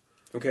yours.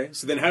 okay,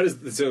 so then does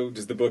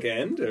the book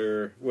end,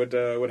 or what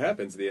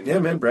happens at the end? Yeah,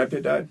 man. Brad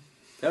Pitt died.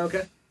 Oh,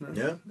 okay.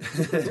 Yeah.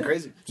 It's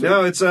crazy.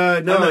 No, it's no.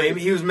 no,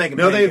 he was making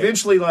No, they pancakes.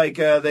 eventually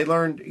they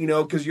learned,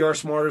 because you are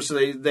smarter, so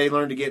they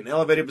learned to get in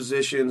elevated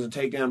positions and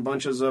take down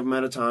bunches of them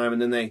at a time,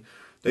 and then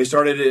they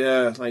started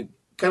kind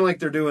of like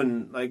they're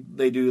doing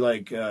they do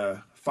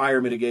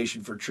fire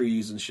mitigation for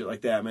trees and shit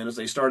like that, man. As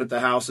they started the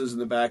houses in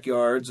the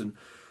backyards and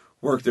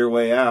worked their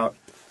way out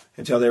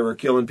until they were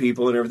killing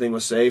people and everything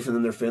was safe, and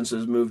then their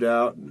fences moved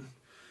out and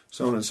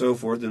so on and so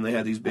forth. And they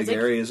had these big think-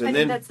 areas, I and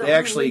think then that's the they only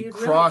actually way you'd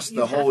really- crossed you'd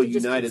the have whole to just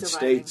keep United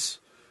surviving. States.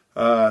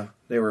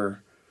 They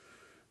were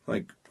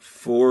like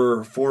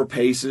four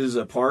paces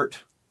apart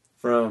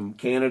from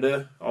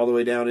Canada all the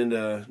way down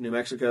into New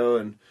Mexico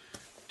and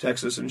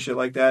Texas and shit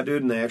like that,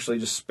 dude. And they actually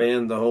just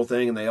spanned the whole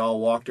thing, and they all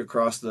walked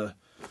across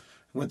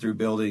went through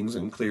buildings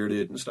and cleared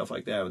it and stuff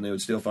like that. And they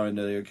would still find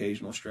the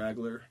occasional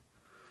straggler.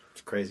 It's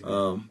crazy.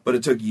 But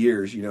it took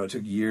years, it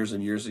took years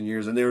and years and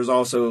years. And there was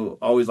also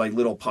always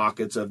little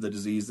pockets of the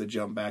disease that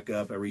jumped back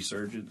up, a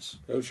resurgence.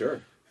 Oh, sure.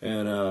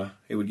 And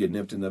it would get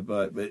nipped in the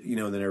butt. But, then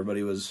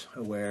everybody was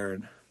aware.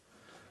 And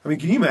I mean,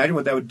 can you imagine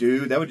what that would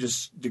do? That would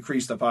just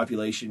decrease the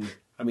population.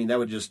 I mean, that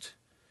would just...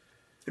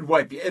 It'd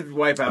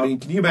wipe out. I mean,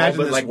 can you imagine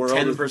all but this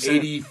world with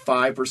 10%?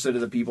 85%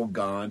 of the people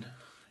gone,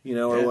 or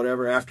Yeah.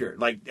 whatever,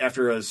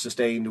 after a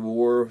sustained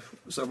war,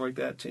 something like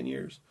that, 10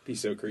 years? Be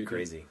so creepy.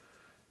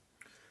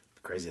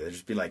 Crazy. There'd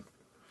just be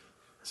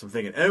so I'm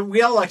thinking, and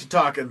we all like to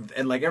talk, and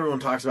everyone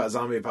talks about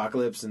zombie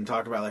apocalypse and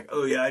talk about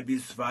oh yeah, I'd be a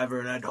survivor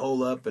and I'd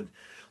hole up, and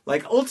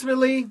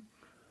ultimately,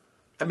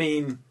 I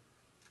mean,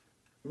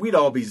 we'd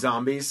all be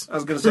zombies. I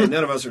was going to say,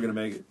 none of us are going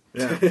to make it.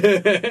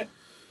 Yeah.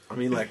 I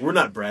mean, we're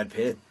not Brad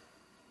Pitt.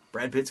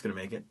 Brad Pitt's gonna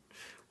make it.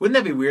 Wouldn't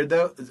that be weird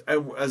though? A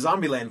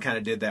Zombieland kind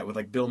of did that with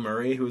like Bill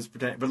Murray, who was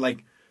pretending, but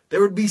like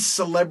there would be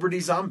celebrity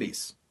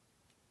zombies.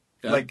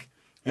 Yeah. Like,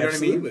 you know what I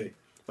mean? Absolutely.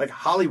 Like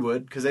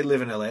Hollywood, because they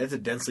live in LA. It's a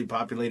densely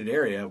populated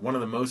area, one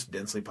of the most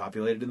densely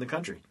populated in the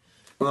country.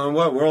 Well, in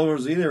what World War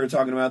Z, they were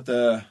talking about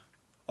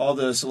all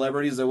the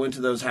celebrities that went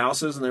to those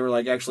houses, and they were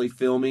like actually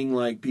filming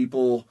like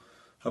people,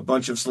 a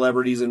bunch of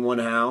celebrities in one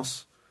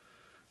house.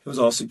 It was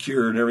all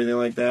secure and everything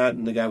like that,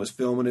 and the guy was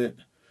filming it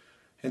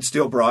and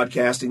still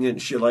broadcasting it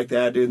and shit like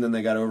that, dude. And then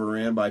they got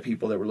overran by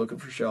people that were looking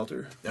for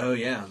shelter. Oh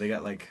yeah, they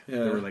got like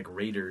Yeah. they were like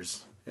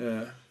raiders.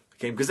 Yeah,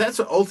 Because that's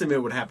what ultimately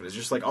would happen. It's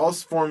just like all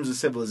forms of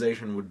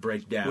civilization would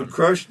break down. would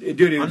crush, dude.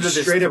 It would Under this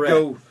straight up threat.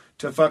 go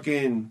to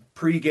fucking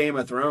pre-Game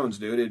of Thrones,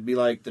 dude. It'd be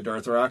like the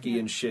Dothraki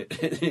and shit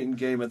in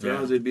Game of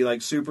Thrones. Yeah. It'd be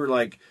like super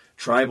like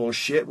tribal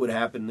shit would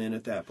happen then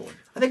at that point.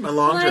 I think my Well,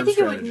 long-term I think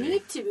strategy. it would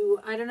need to.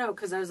 I don't know,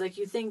 because I was like,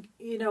 you think,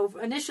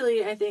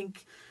 initially I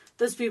think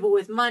those people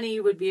with money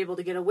would be able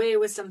to get away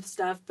with some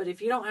stuff, but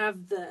if you don't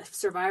have the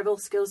survival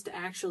skills to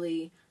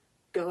actually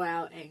go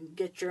out and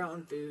get your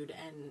own food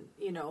and,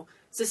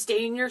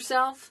 sustain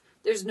yourself,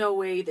 there's no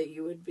way that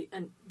you would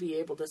be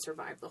able to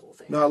survive the whole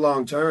thing. Not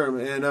long term,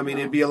 and I mean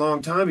it'd be a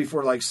long time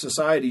before like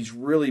societies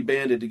really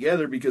banded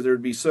together because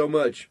there'd be so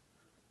much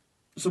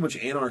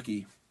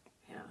anarchy.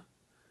 Yeah.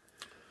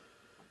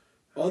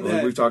 On Well,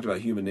 that, we've talked about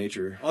human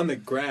nature. on the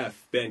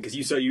graph, Ben, because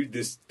you saw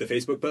the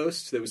Facebook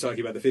post that was talking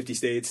about the 50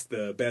 states,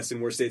 the best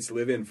and worst states to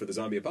live in for the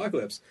zombie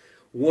apocalypse.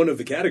 One of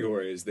the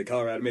categories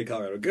that made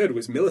Colorado good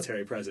was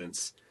military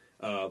presence.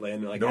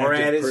 And like NORAD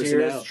active is here,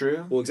 personnel. it's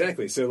true. Well,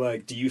 exactly. So,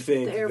 like, do you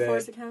think The Air that,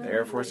 Force Academy. The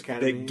Air Force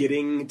Academy. that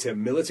getting to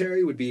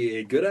military would be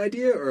a good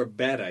idea or a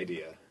bad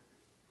idea?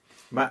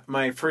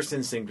 My first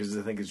instinct is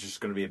I think it's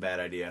just going to be a bad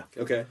idea.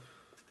 Okay.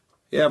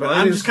 Yeah, But mine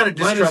I'm is- just kinda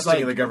mine is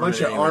distrusting of the government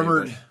A bunch of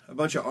anyway, a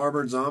bunch of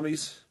armored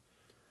zombies.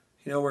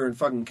 Wearing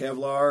fucking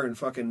Kevlar and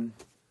fucking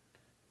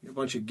a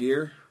bunch of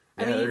gear.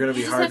 Yeah, I mean, they're going to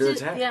be you just hard to have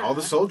to- attack. yeah. All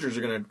the soldiers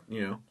are going to,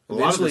 a lot of the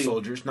Eventually-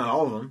 soldiers, not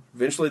all of them.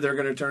 Eventually, they're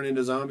going to turn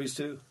into zombies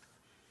too.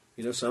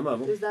 Some of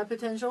them. Is that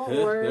potential? Yeah,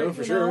 Or, no,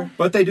 for sure.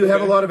 But they do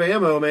have a Okay. lot of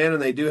ammo, man,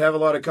 and they do have a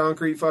lot of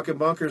concrete fucking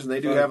bunkers, and they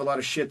do have a lot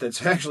of shit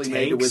that's actually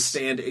made to Tanks.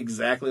 withstand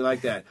exactly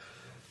like that.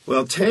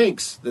 Well,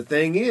 tanks. The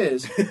thing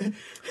is,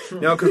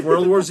 no, because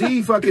World War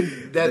Z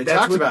fucking They that's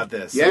talked what- about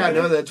this. Yeah, Okay.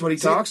 no, that's what he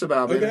talks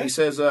about, man. Okay. He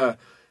says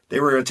they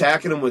were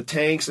attacking them with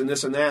tanks and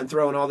this and that, and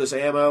throwing all this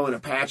ammo and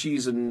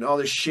Apaches and all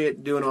this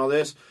shit, doing all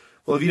this.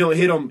 Well, if you don't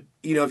hit them,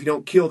 if you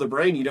don't kill the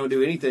brain, you don't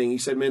do anything. He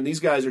said, man, these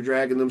guys are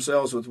dragging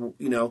themselves with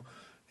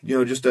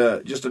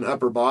just an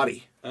upper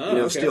body, Oh,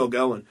 okay. still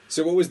going.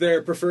 So, what was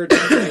their preferred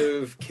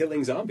method of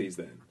killing zombies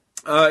then?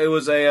 It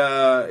was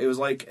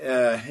like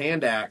a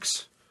hand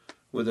axe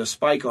with a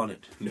spike on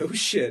it. No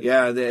shit.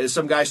 Yeah,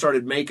 some guy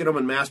started making them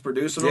and mass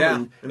producing them. Yeah,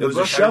 and in it the was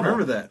book, a I shovel.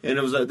 remember that.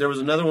 And there was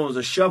another one was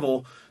a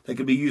shovel that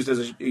could be used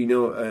as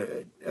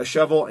a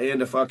shovel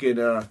and a fucking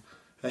a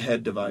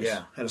head device.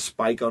 Yeah. Had a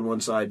spike on one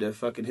side to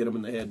fucking hit them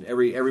in the head.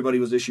 Everybody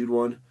was issued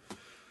one.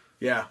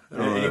 Yeah.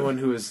 Anyone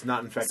who is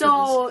not infected.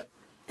 So,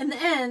 in the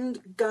end,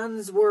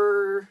 guns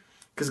were...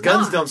 Because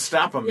guns not. don't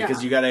stop them, because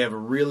Yeah. you got to have a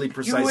really You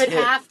precise would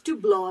hit. have to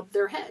blow up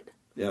their head.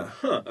 Yeah.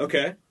 Huh.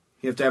 Okay.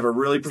 You have to have a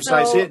really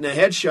precise So- hit, and a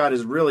headshot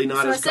is really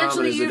not So as common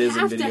essentially, as you it is in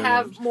have video to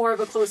have games. more of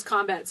a close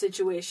combat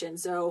situation.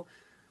 So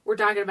we're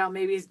talking about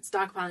maybe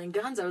stockpiling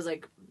guns. I was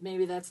like,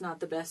 maybe that's not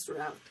the best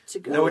route to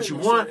go. No, what you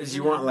initially, want is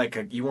you want like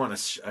a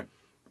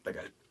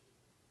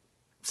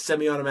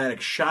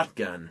semi-automatic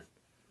shotgun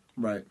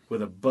Right.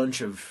 with a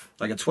bunch of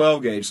Like a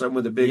 12 gauge, something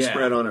with a big Yeah.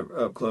 spread on it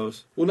up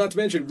close. Well, not to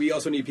mention, we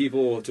also need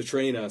people to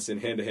train us in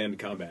hand-to-hand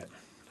combat.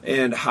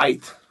 And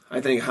height. I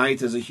think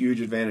height is a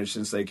huge advantage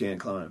since they can't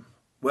climb.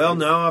 Well,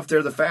 no, if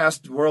they're the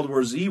fast World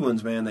War Z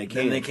ones, man, they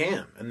then can. they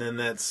can, and then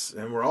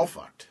we're all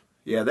fucked.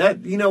 Yeah,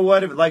 that, you know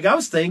what? Like, I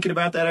was thinking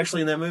about that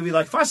actually in that movie.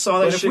 Like, if I saw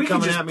that But if we shit could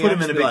coming just at me, put I'd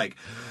him in just a be big- like,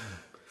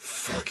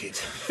 fuck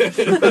it.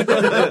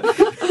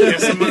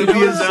 Yes, I'm gonna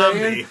be a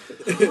zombie,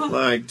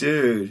 Like,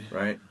 dude.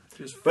 right?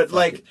 Just But fuck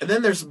like, it. and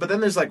then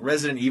there's like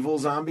Resident Evil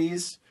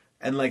zombies,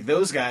 and like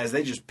those guys,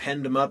 they just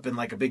penned them up in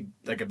like a big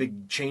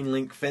chain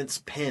link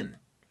fence pen,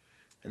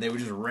 and they would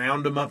just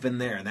round them up in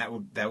there, and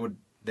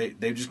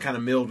they just kind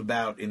of milled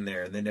about in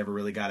there, and they never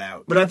really got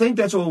out. But I think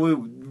that's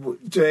what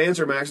to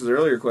answer Max's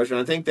earlier question,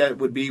 I think that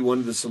would be one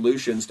of the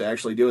solutions to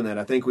actually doing that.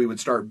 I think we would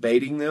start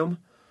baiting them,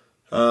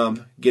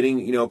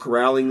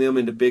 corralling them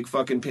into big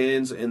fucking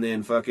pens, and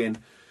then fucking,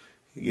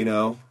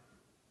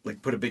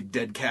 Like put a big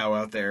dead cow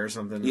out there or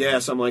something. yeah,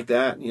 something like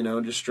that,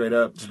 just straight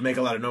up. Just make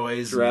a lot of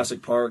noise.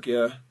 Jurassic Park,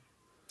 yeah.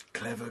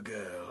 Clever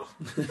girl.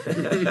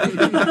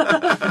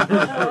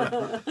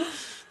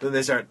 Then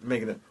they start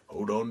making it.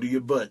 Hold on to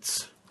your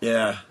butts.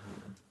 Yeah.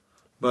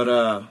 But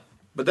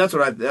that's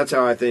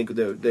how I think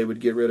they would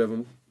get rid of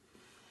them.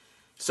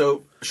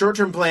 So,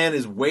 short-term plan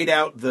is wait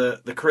out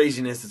the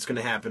craziness that's going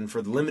to happen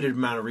for the limited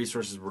amount of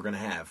resources we're going to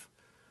have,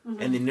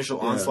 and the initial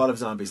onslaught of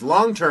zombies.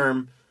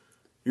 Long-term,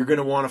 you're going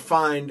to want to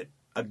find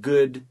a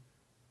good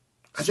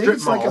I think strip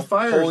it's mall. like a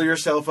fire. Hole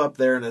yourself up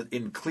there, and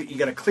you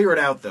got to clear it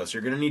out though. So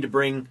you're going to need to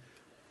bring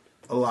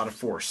a lot of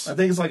force. I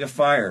think it's like a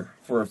fire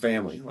for a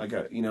family, like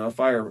a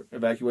fire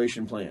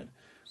evacuation plan.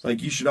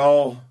 Like you should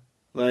all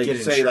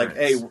Get say insurance. like,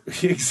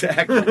 hey,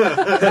 exactly.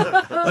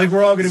 Like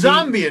we're all gonna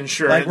Zombie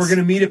insurance. Like we're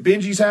gonna meet at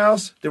Benji's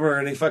house, then we're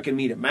gonna fucking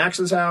meet at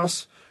Max's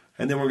house,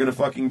 and then we're gonna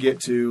fucking get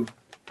to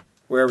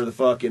wherever the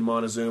fuck in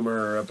Montezuma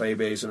or up A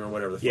Basin or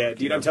whatever the fuck. Yeah, you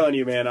dude, know? I'm telling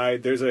you,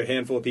 man. There's a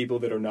handful of people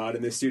that are not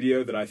in this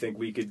studio that I think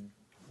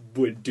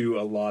would do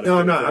a lot of. No, good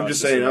I'm not. for I'm us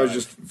just to saying. I was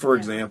survive. just for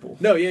example.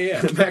 No,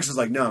 yeah. Max is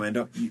like, no,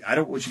 man, I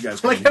don't want you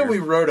guys. I like coming how we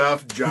here." wrote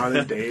off John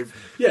and Dave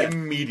Yeah.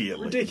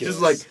 immediately. Ridiculous.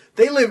 Just like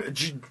they live.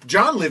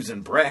 John lives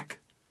in Breck.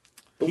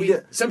 But He-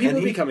 some people and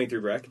will be he- coming through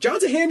Breck.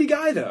 John's a handy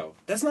guy, though.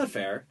 That's not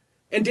fair.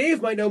 And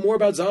Dave might know more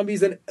about zombies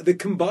than the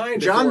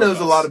combined. John four of knows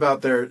a us. lot about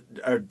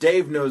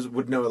Dave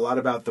would know a lot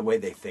about the way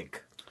they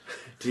think.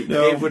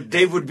 No.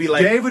 Dave would be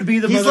like Dave would be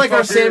the he's like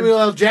our motherfucker- Samuel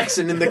L.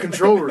 Jackson in the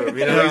control room.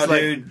 You know, No, he's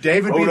like, dude,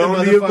 Dave would be "Hold the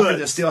on to your motherfucker butts."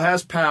 that still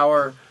has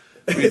power.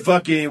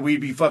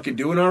 We'd be fucking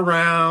doing our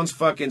rounds,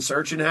 fucking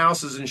searching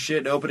houses and shit,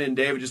 and opening. And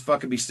Dave would just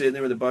fucking be sitting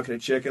there with a bucket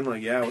of chicken,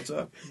 like, yeah, what's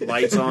up?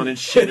 Lights on and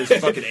shit. His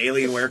fucking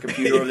Alienware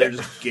computer over there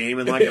just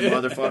gaming like a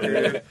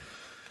motherfucker.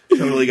 Dude.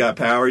 Totally got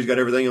power. He's got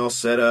everything all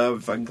set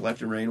up. Fucking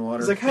collecting rainwater.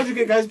 It's like, how'd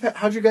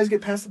you guys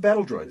get past the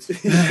battle droids?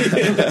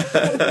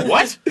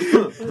 What?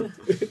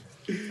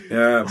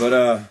 Yeah,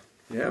 but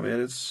yeah,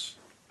 man, it's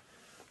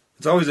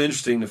always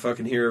interesting to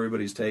fucking hear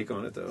everybody's take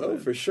on it, though. Oh, man.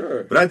 for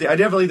sure. But I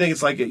definitely think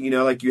it's like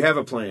like you have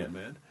a plan,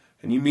 man,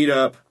 and you meet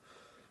up.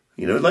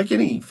 Like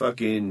any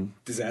fucking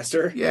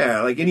Disaster?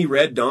 yeah, like any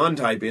Red Dawn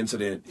type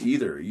incident,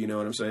 either. You know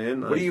what I'm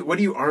saying? Like, What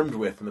are you armed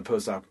with in the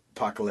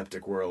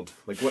post-apocalyptic world?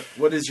 Like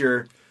what is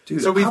your?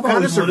 dude, so we've I've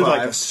kind of always wanted survived.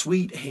 like a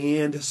sweet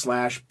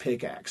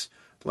hand/pickaxe,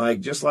 like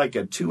just like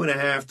a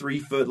 2.5, 3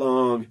 foot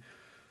long,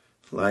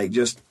 like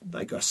just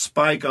like a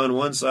spike on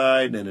one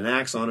side and an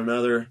axe on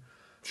another.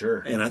 Sure,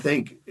 And I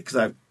think because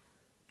I've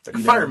like a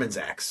fireman's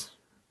axe.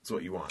 That's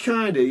what you want.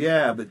 kind of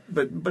yeah,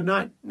 but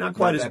not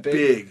quite as that big.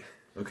 big?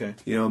 Okay,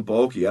 And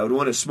bulky. I would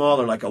want it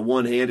smaller, like a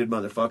one-handed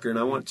motherfucker, and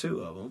I want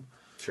 2 of them.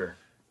 sure.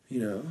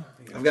 I've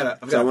I've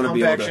got So I a wanna pump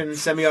be able to- action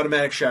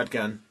semi-automatic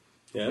shotgun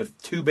Yeah. with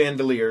 2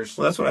 bandoliers.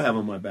 Well, that's what I have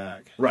on my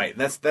back. Right.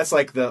 That's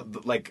like but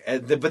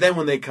then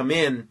when they come,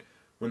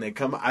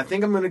 I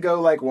think I'm gonna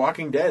go like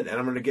Walking Dead, and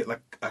I'm gonna get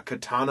like a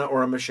katana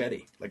or a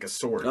machete, like a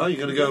sword. Oh, you're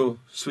gonna go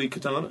sweet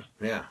katana?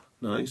 Yeah,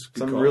 Nice. Good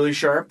something call. really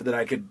sharp that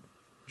I could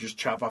just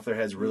chop off their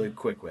heads really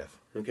quick with.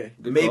 Okay.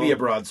 Good Maybe call. a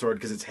broadsword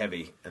because it's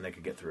heavy and they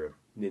could get through.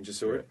 Ninja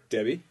sword.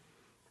 Debbie?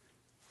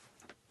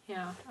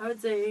 Yeah, I would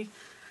say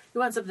you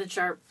want something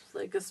sharp,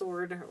 like a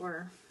sword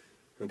or.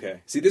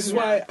 Okay. See, this is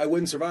why I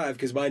wouldn't survive,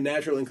 because my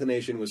natural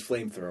inclination was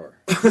flamethrower.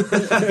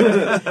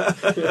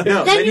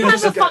 No, Then you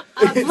have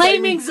a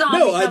flaming zombie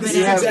No, coming this at is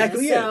you.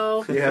 exactly it.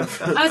 So you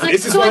have. I was like,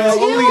 This is so why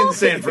until, only in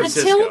San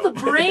Francisco. until the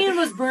brain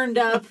was burned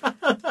up,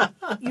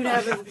 you'd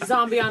have a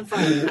zombie on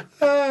fire.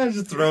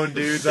 Just throwing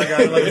dudes. I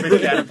got like a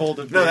big catapult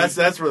of No,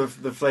 that's where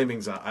the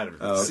flaming zombie. I don't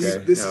know. Oh, See,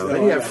 okay. this No. is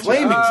Then you have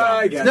flaming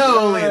zombies. No,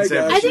 only in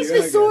San I Francisco.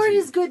 think the sword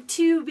is good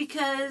too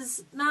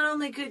because not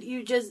only could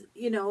you just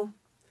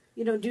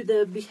do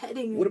the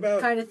beheading What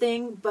about- kind of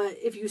thing, but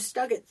if you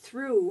stuck it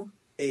through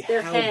a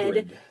their halberd.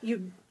 head,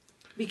 you'd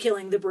be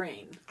killing the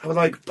brain. I would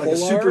like a Pole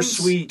super arms?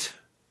 sweet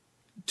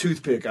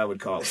toothpick, I would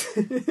call it.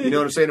 You know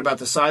what I'm saying? About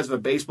the size of a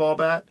baseball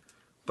bat,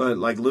 but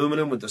like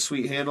aluminum with the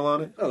sweet handle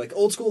on it. Oh, like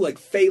old school, like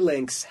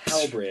phalanx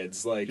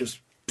halberds. Like, Just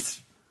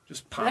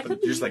That popping.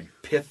 could be- Just like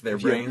pith their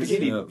you, brains.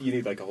 Yeah.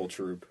 need like a whole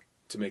troop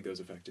to make those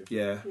effective.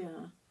 Yeah. Yeah.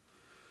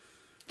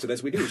 So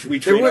that's what we do. We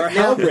train our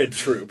halberd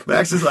troop.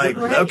 Max is like,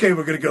 Right. okay,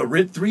 we're gonna go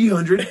rent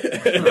 300. All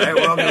right,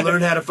 well, I'm gonna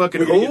learn how to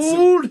fucking We're gonna get some-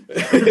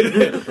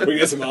 hold We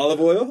get some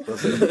olive oil,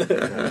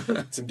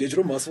 some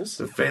digital muscles.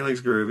 the phalanx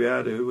groove. Yeah,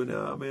 I do. But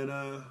no, man,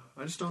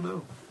 I just don't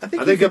know. I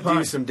think I you think could up high.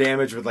 do some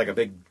damage with like a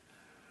big.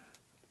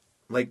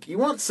 Like you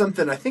want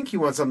something. I think you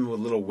want something with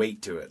a little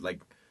weight to it. Like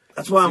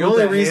That's why the I'm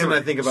only reason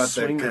I think about the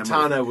Swing that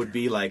katana would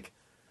be like,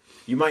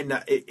 you might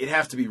not. It'd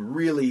have to be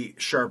really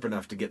sharp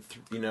enough to get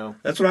through. You know.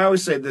 That's what I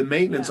always say. The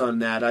maintenance Yeah. on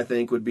that, I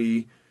think, would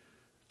be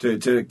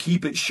to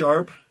keep it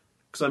sharp.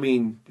 Because I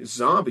mean, it's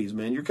zombies,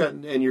 man. You're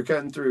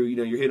cutting through.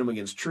 You're hitting them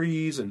against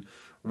trees, and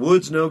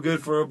wood's no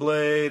good for a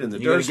blade, and the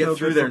You got to dirt's get no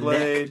through good their for a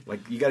blade. neck.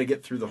 Like you got to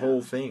get through the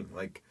whole thing.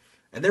 Like,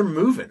 and they're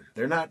moving.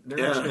 They're not. They're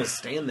not Yeah. just going to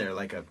stand there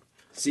like a.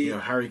 See,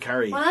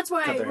 harikari. Well, that's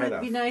why cut it their head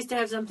would be off. nice to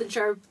have something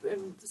sharp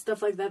and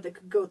stuff like that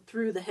could go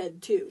through the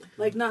head too.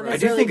 Like not I do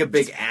necessarily think a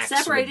big just axe would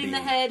separating be the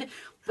head,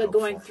 but helpful.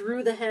 going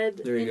through the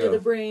head There you into go. the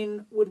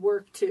brain would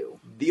work too.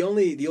 the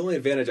only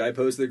advantage I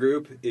pose to the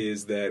group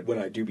is that when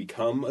I do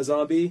become a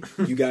zombie,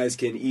 you guys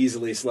can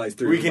easily slice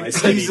through We my can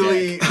skinny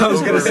easily. neck. I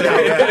was gonna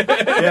say,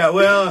 yeah,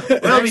 well,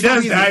 if he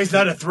does die, he's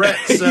not a threat.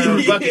 So,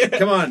 fuck it.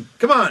 Come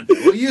on.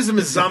 We'll use them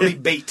as zombie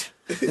bait.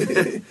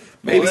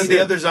 Maybe Maybe the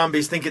other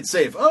zombies think it's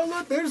safe. Oh,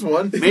 look, there's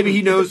one. Maybe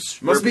he knows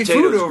where Must be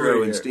potatoes food over grow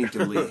here.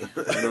 instinctively.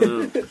 I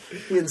don't know.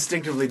 He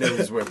instinctively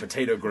knows where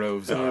potato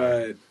groves are.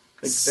 Alright.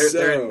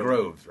 They're in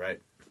groves, right?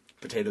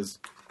 Potatoes.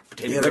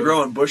 Potato Yeah, they're groves.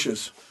 growing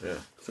bushes. Yeah.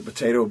 It's a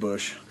potato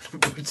bush.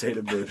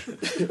 Potato bush.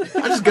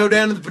 I just go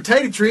down to the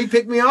potato tree,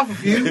 pick me off a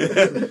few.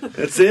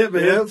 That's it,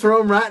 man. You know, throw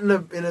them right in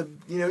a.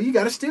 You know, you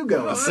got a stew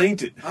going. I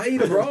synced it. I eat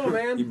them raw,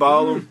 man. You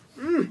ball them,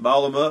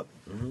 ball them up.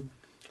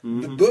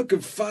 The Book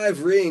of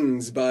Five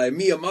Rings by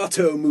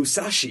Miyamoto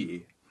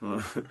Musashi.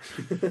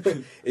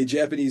 A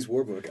Japanese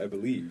war book, I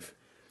believe.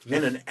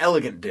 In an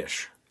elegant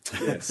dish.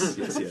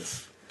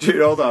 Yes. Dude,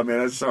 hold on,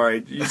 man. I'm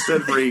sorry. You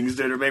said rings,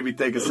 dude. It made me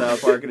think of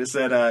South Park, and it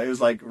said it was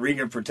like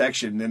ring of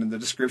protection. And in the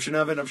description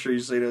of it, I'm sure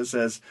you see it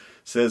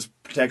says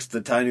protects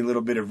the tiny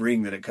little bit of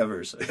ring that it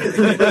covers, or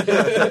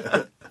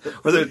that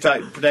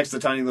it protects the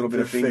tiny little bit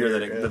of finger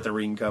that the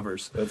ring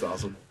covers. That's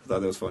awesome. I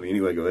thought that was funny.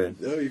 Anyway, go ahead.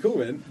 Oh, you're cool,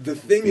 man. The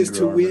thing is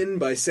to win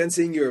by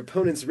sensing your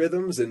opponent's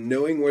rhythms and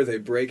knowing where they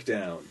break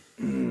down.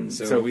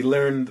 So we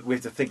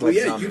have to think like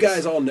zombies. You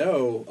guys all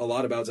know a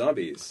lot about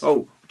zombies.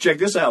 Oh, check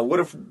this out.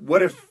 What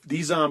if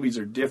these zombies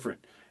are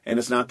different and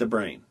it's not the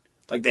brain?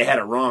 Like they had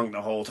it wrong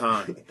the whole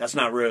time. That's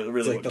not really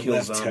like what the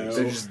kills left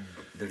zombies. toe.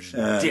 They're just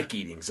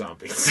dick-eating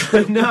zombies.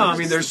 No, I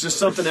mean there's just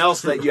something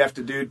else that you have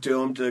to do to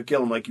them to kill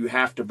them. Like you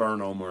have to burn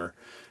them or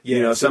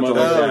something like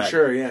that.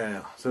 Sure,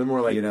 yeah. So they're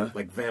more like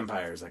like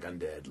vampires, like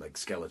undead, like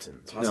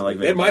skeletons. No, like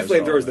And my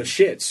vampires flamethrower is are the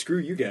shit. Screw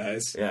you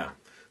guys. Yeah.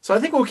 So I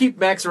think we'll keep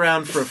Max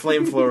around for a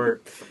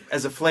flamethrower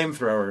as a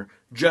flamethrower,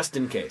 just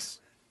in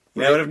case.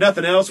 Yeah, but if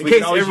nothing else, In we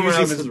case can always everyone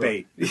use else him is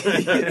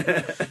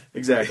as bait.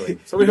 Exactly.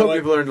 So we You know hope what?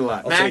 you've learned a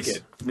lot. I'll Max, take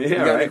it. you Yeah,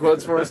 got any right.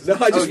 quotes for us? No,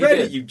 I just you read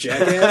did. it, you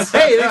jackass.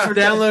 Hey, thanks for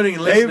downloading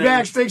and Hey, listening.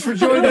 Max, thanks for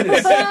joining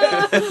us.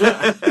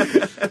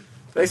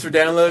 Thanks for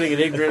downloading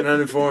and Ignorant and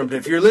Uninformed.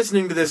 If you're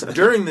listening to this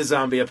during the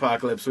zombie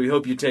apocalypse, we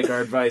hope you take our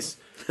advice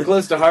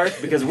close to heart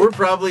because we're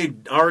probably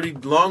already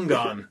long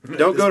gone.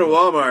 Don't go to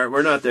Walmart.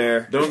 We're not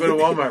there. Don't go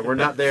to Walmart. We're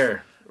not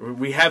there.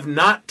 We have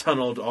not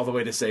tunneled all the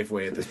way to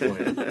Safeway at this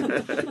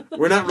point.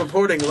 We're not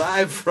reporting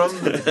live from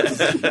the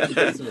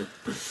basement.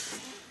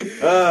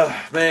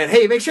 Man.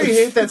 Hey, make sure you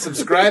hit that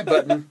subscribe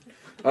button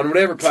on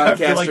whatever I feel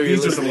podcast like you're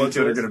these are listening the ones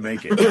that to are us. going to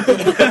make it.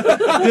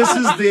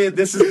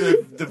 This is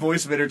the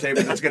voice of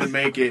entertainment that's going to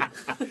make it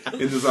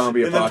in the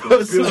zombie In the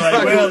apocalypse. You're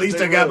like, well, at least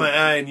I got post-apocalypse. my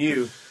eye on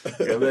you.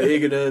 Yeah, but you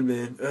get done,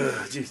 man.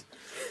 Jeez.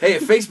 Hey,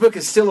 if Facebook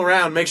is still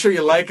around, make sure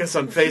you like us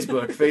on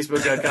Facebook,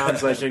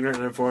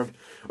 facebook.com/ignorantuninformed.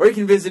 Or you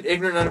can visit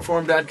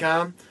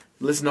ignorantuninformed.com,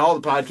 listen to all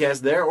the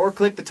podcasts there, or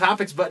click the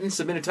topics button,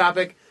 submit a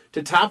topic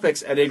to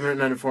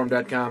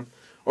topics@ignorantuninformed.com.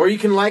 Or you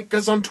can like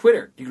us on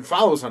Twitter. You can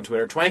follow us on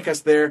Twitter, twank us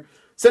there,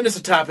 send us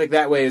a topic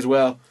that way as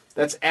well.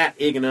 That's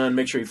 @Iganun.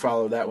 Make sure you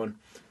follow that one.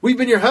 We've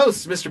been your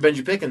hosts, Mr.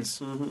 Benji Pickens,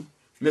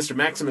 Mr.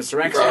 Maximus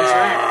Sarax.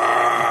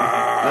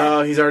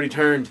 Oh, he's already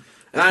turned.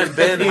 And I'm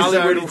Ben He's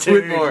Hollywood already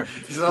Whitmore. turned.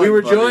 He's We like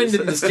were butters. joined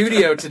in the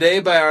studio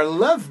today by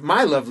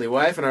my lovely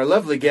wife and our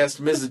lovely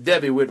guest, Mrs.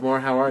 Debbie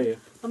Whitmore. How are you?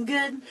 I'm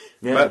good.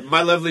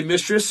 My lovely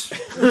mistress,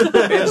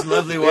 Ben's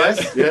lovely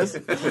wife. Yes.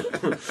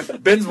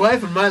 Ben's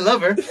wife and my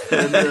lover.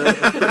 And,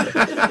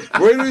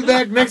 we're going to be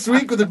back next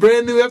week with a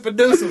brand new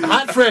episode of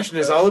hot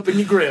freshness all up in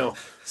your grill.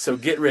 So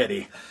get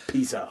ready.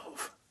 Peace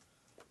off.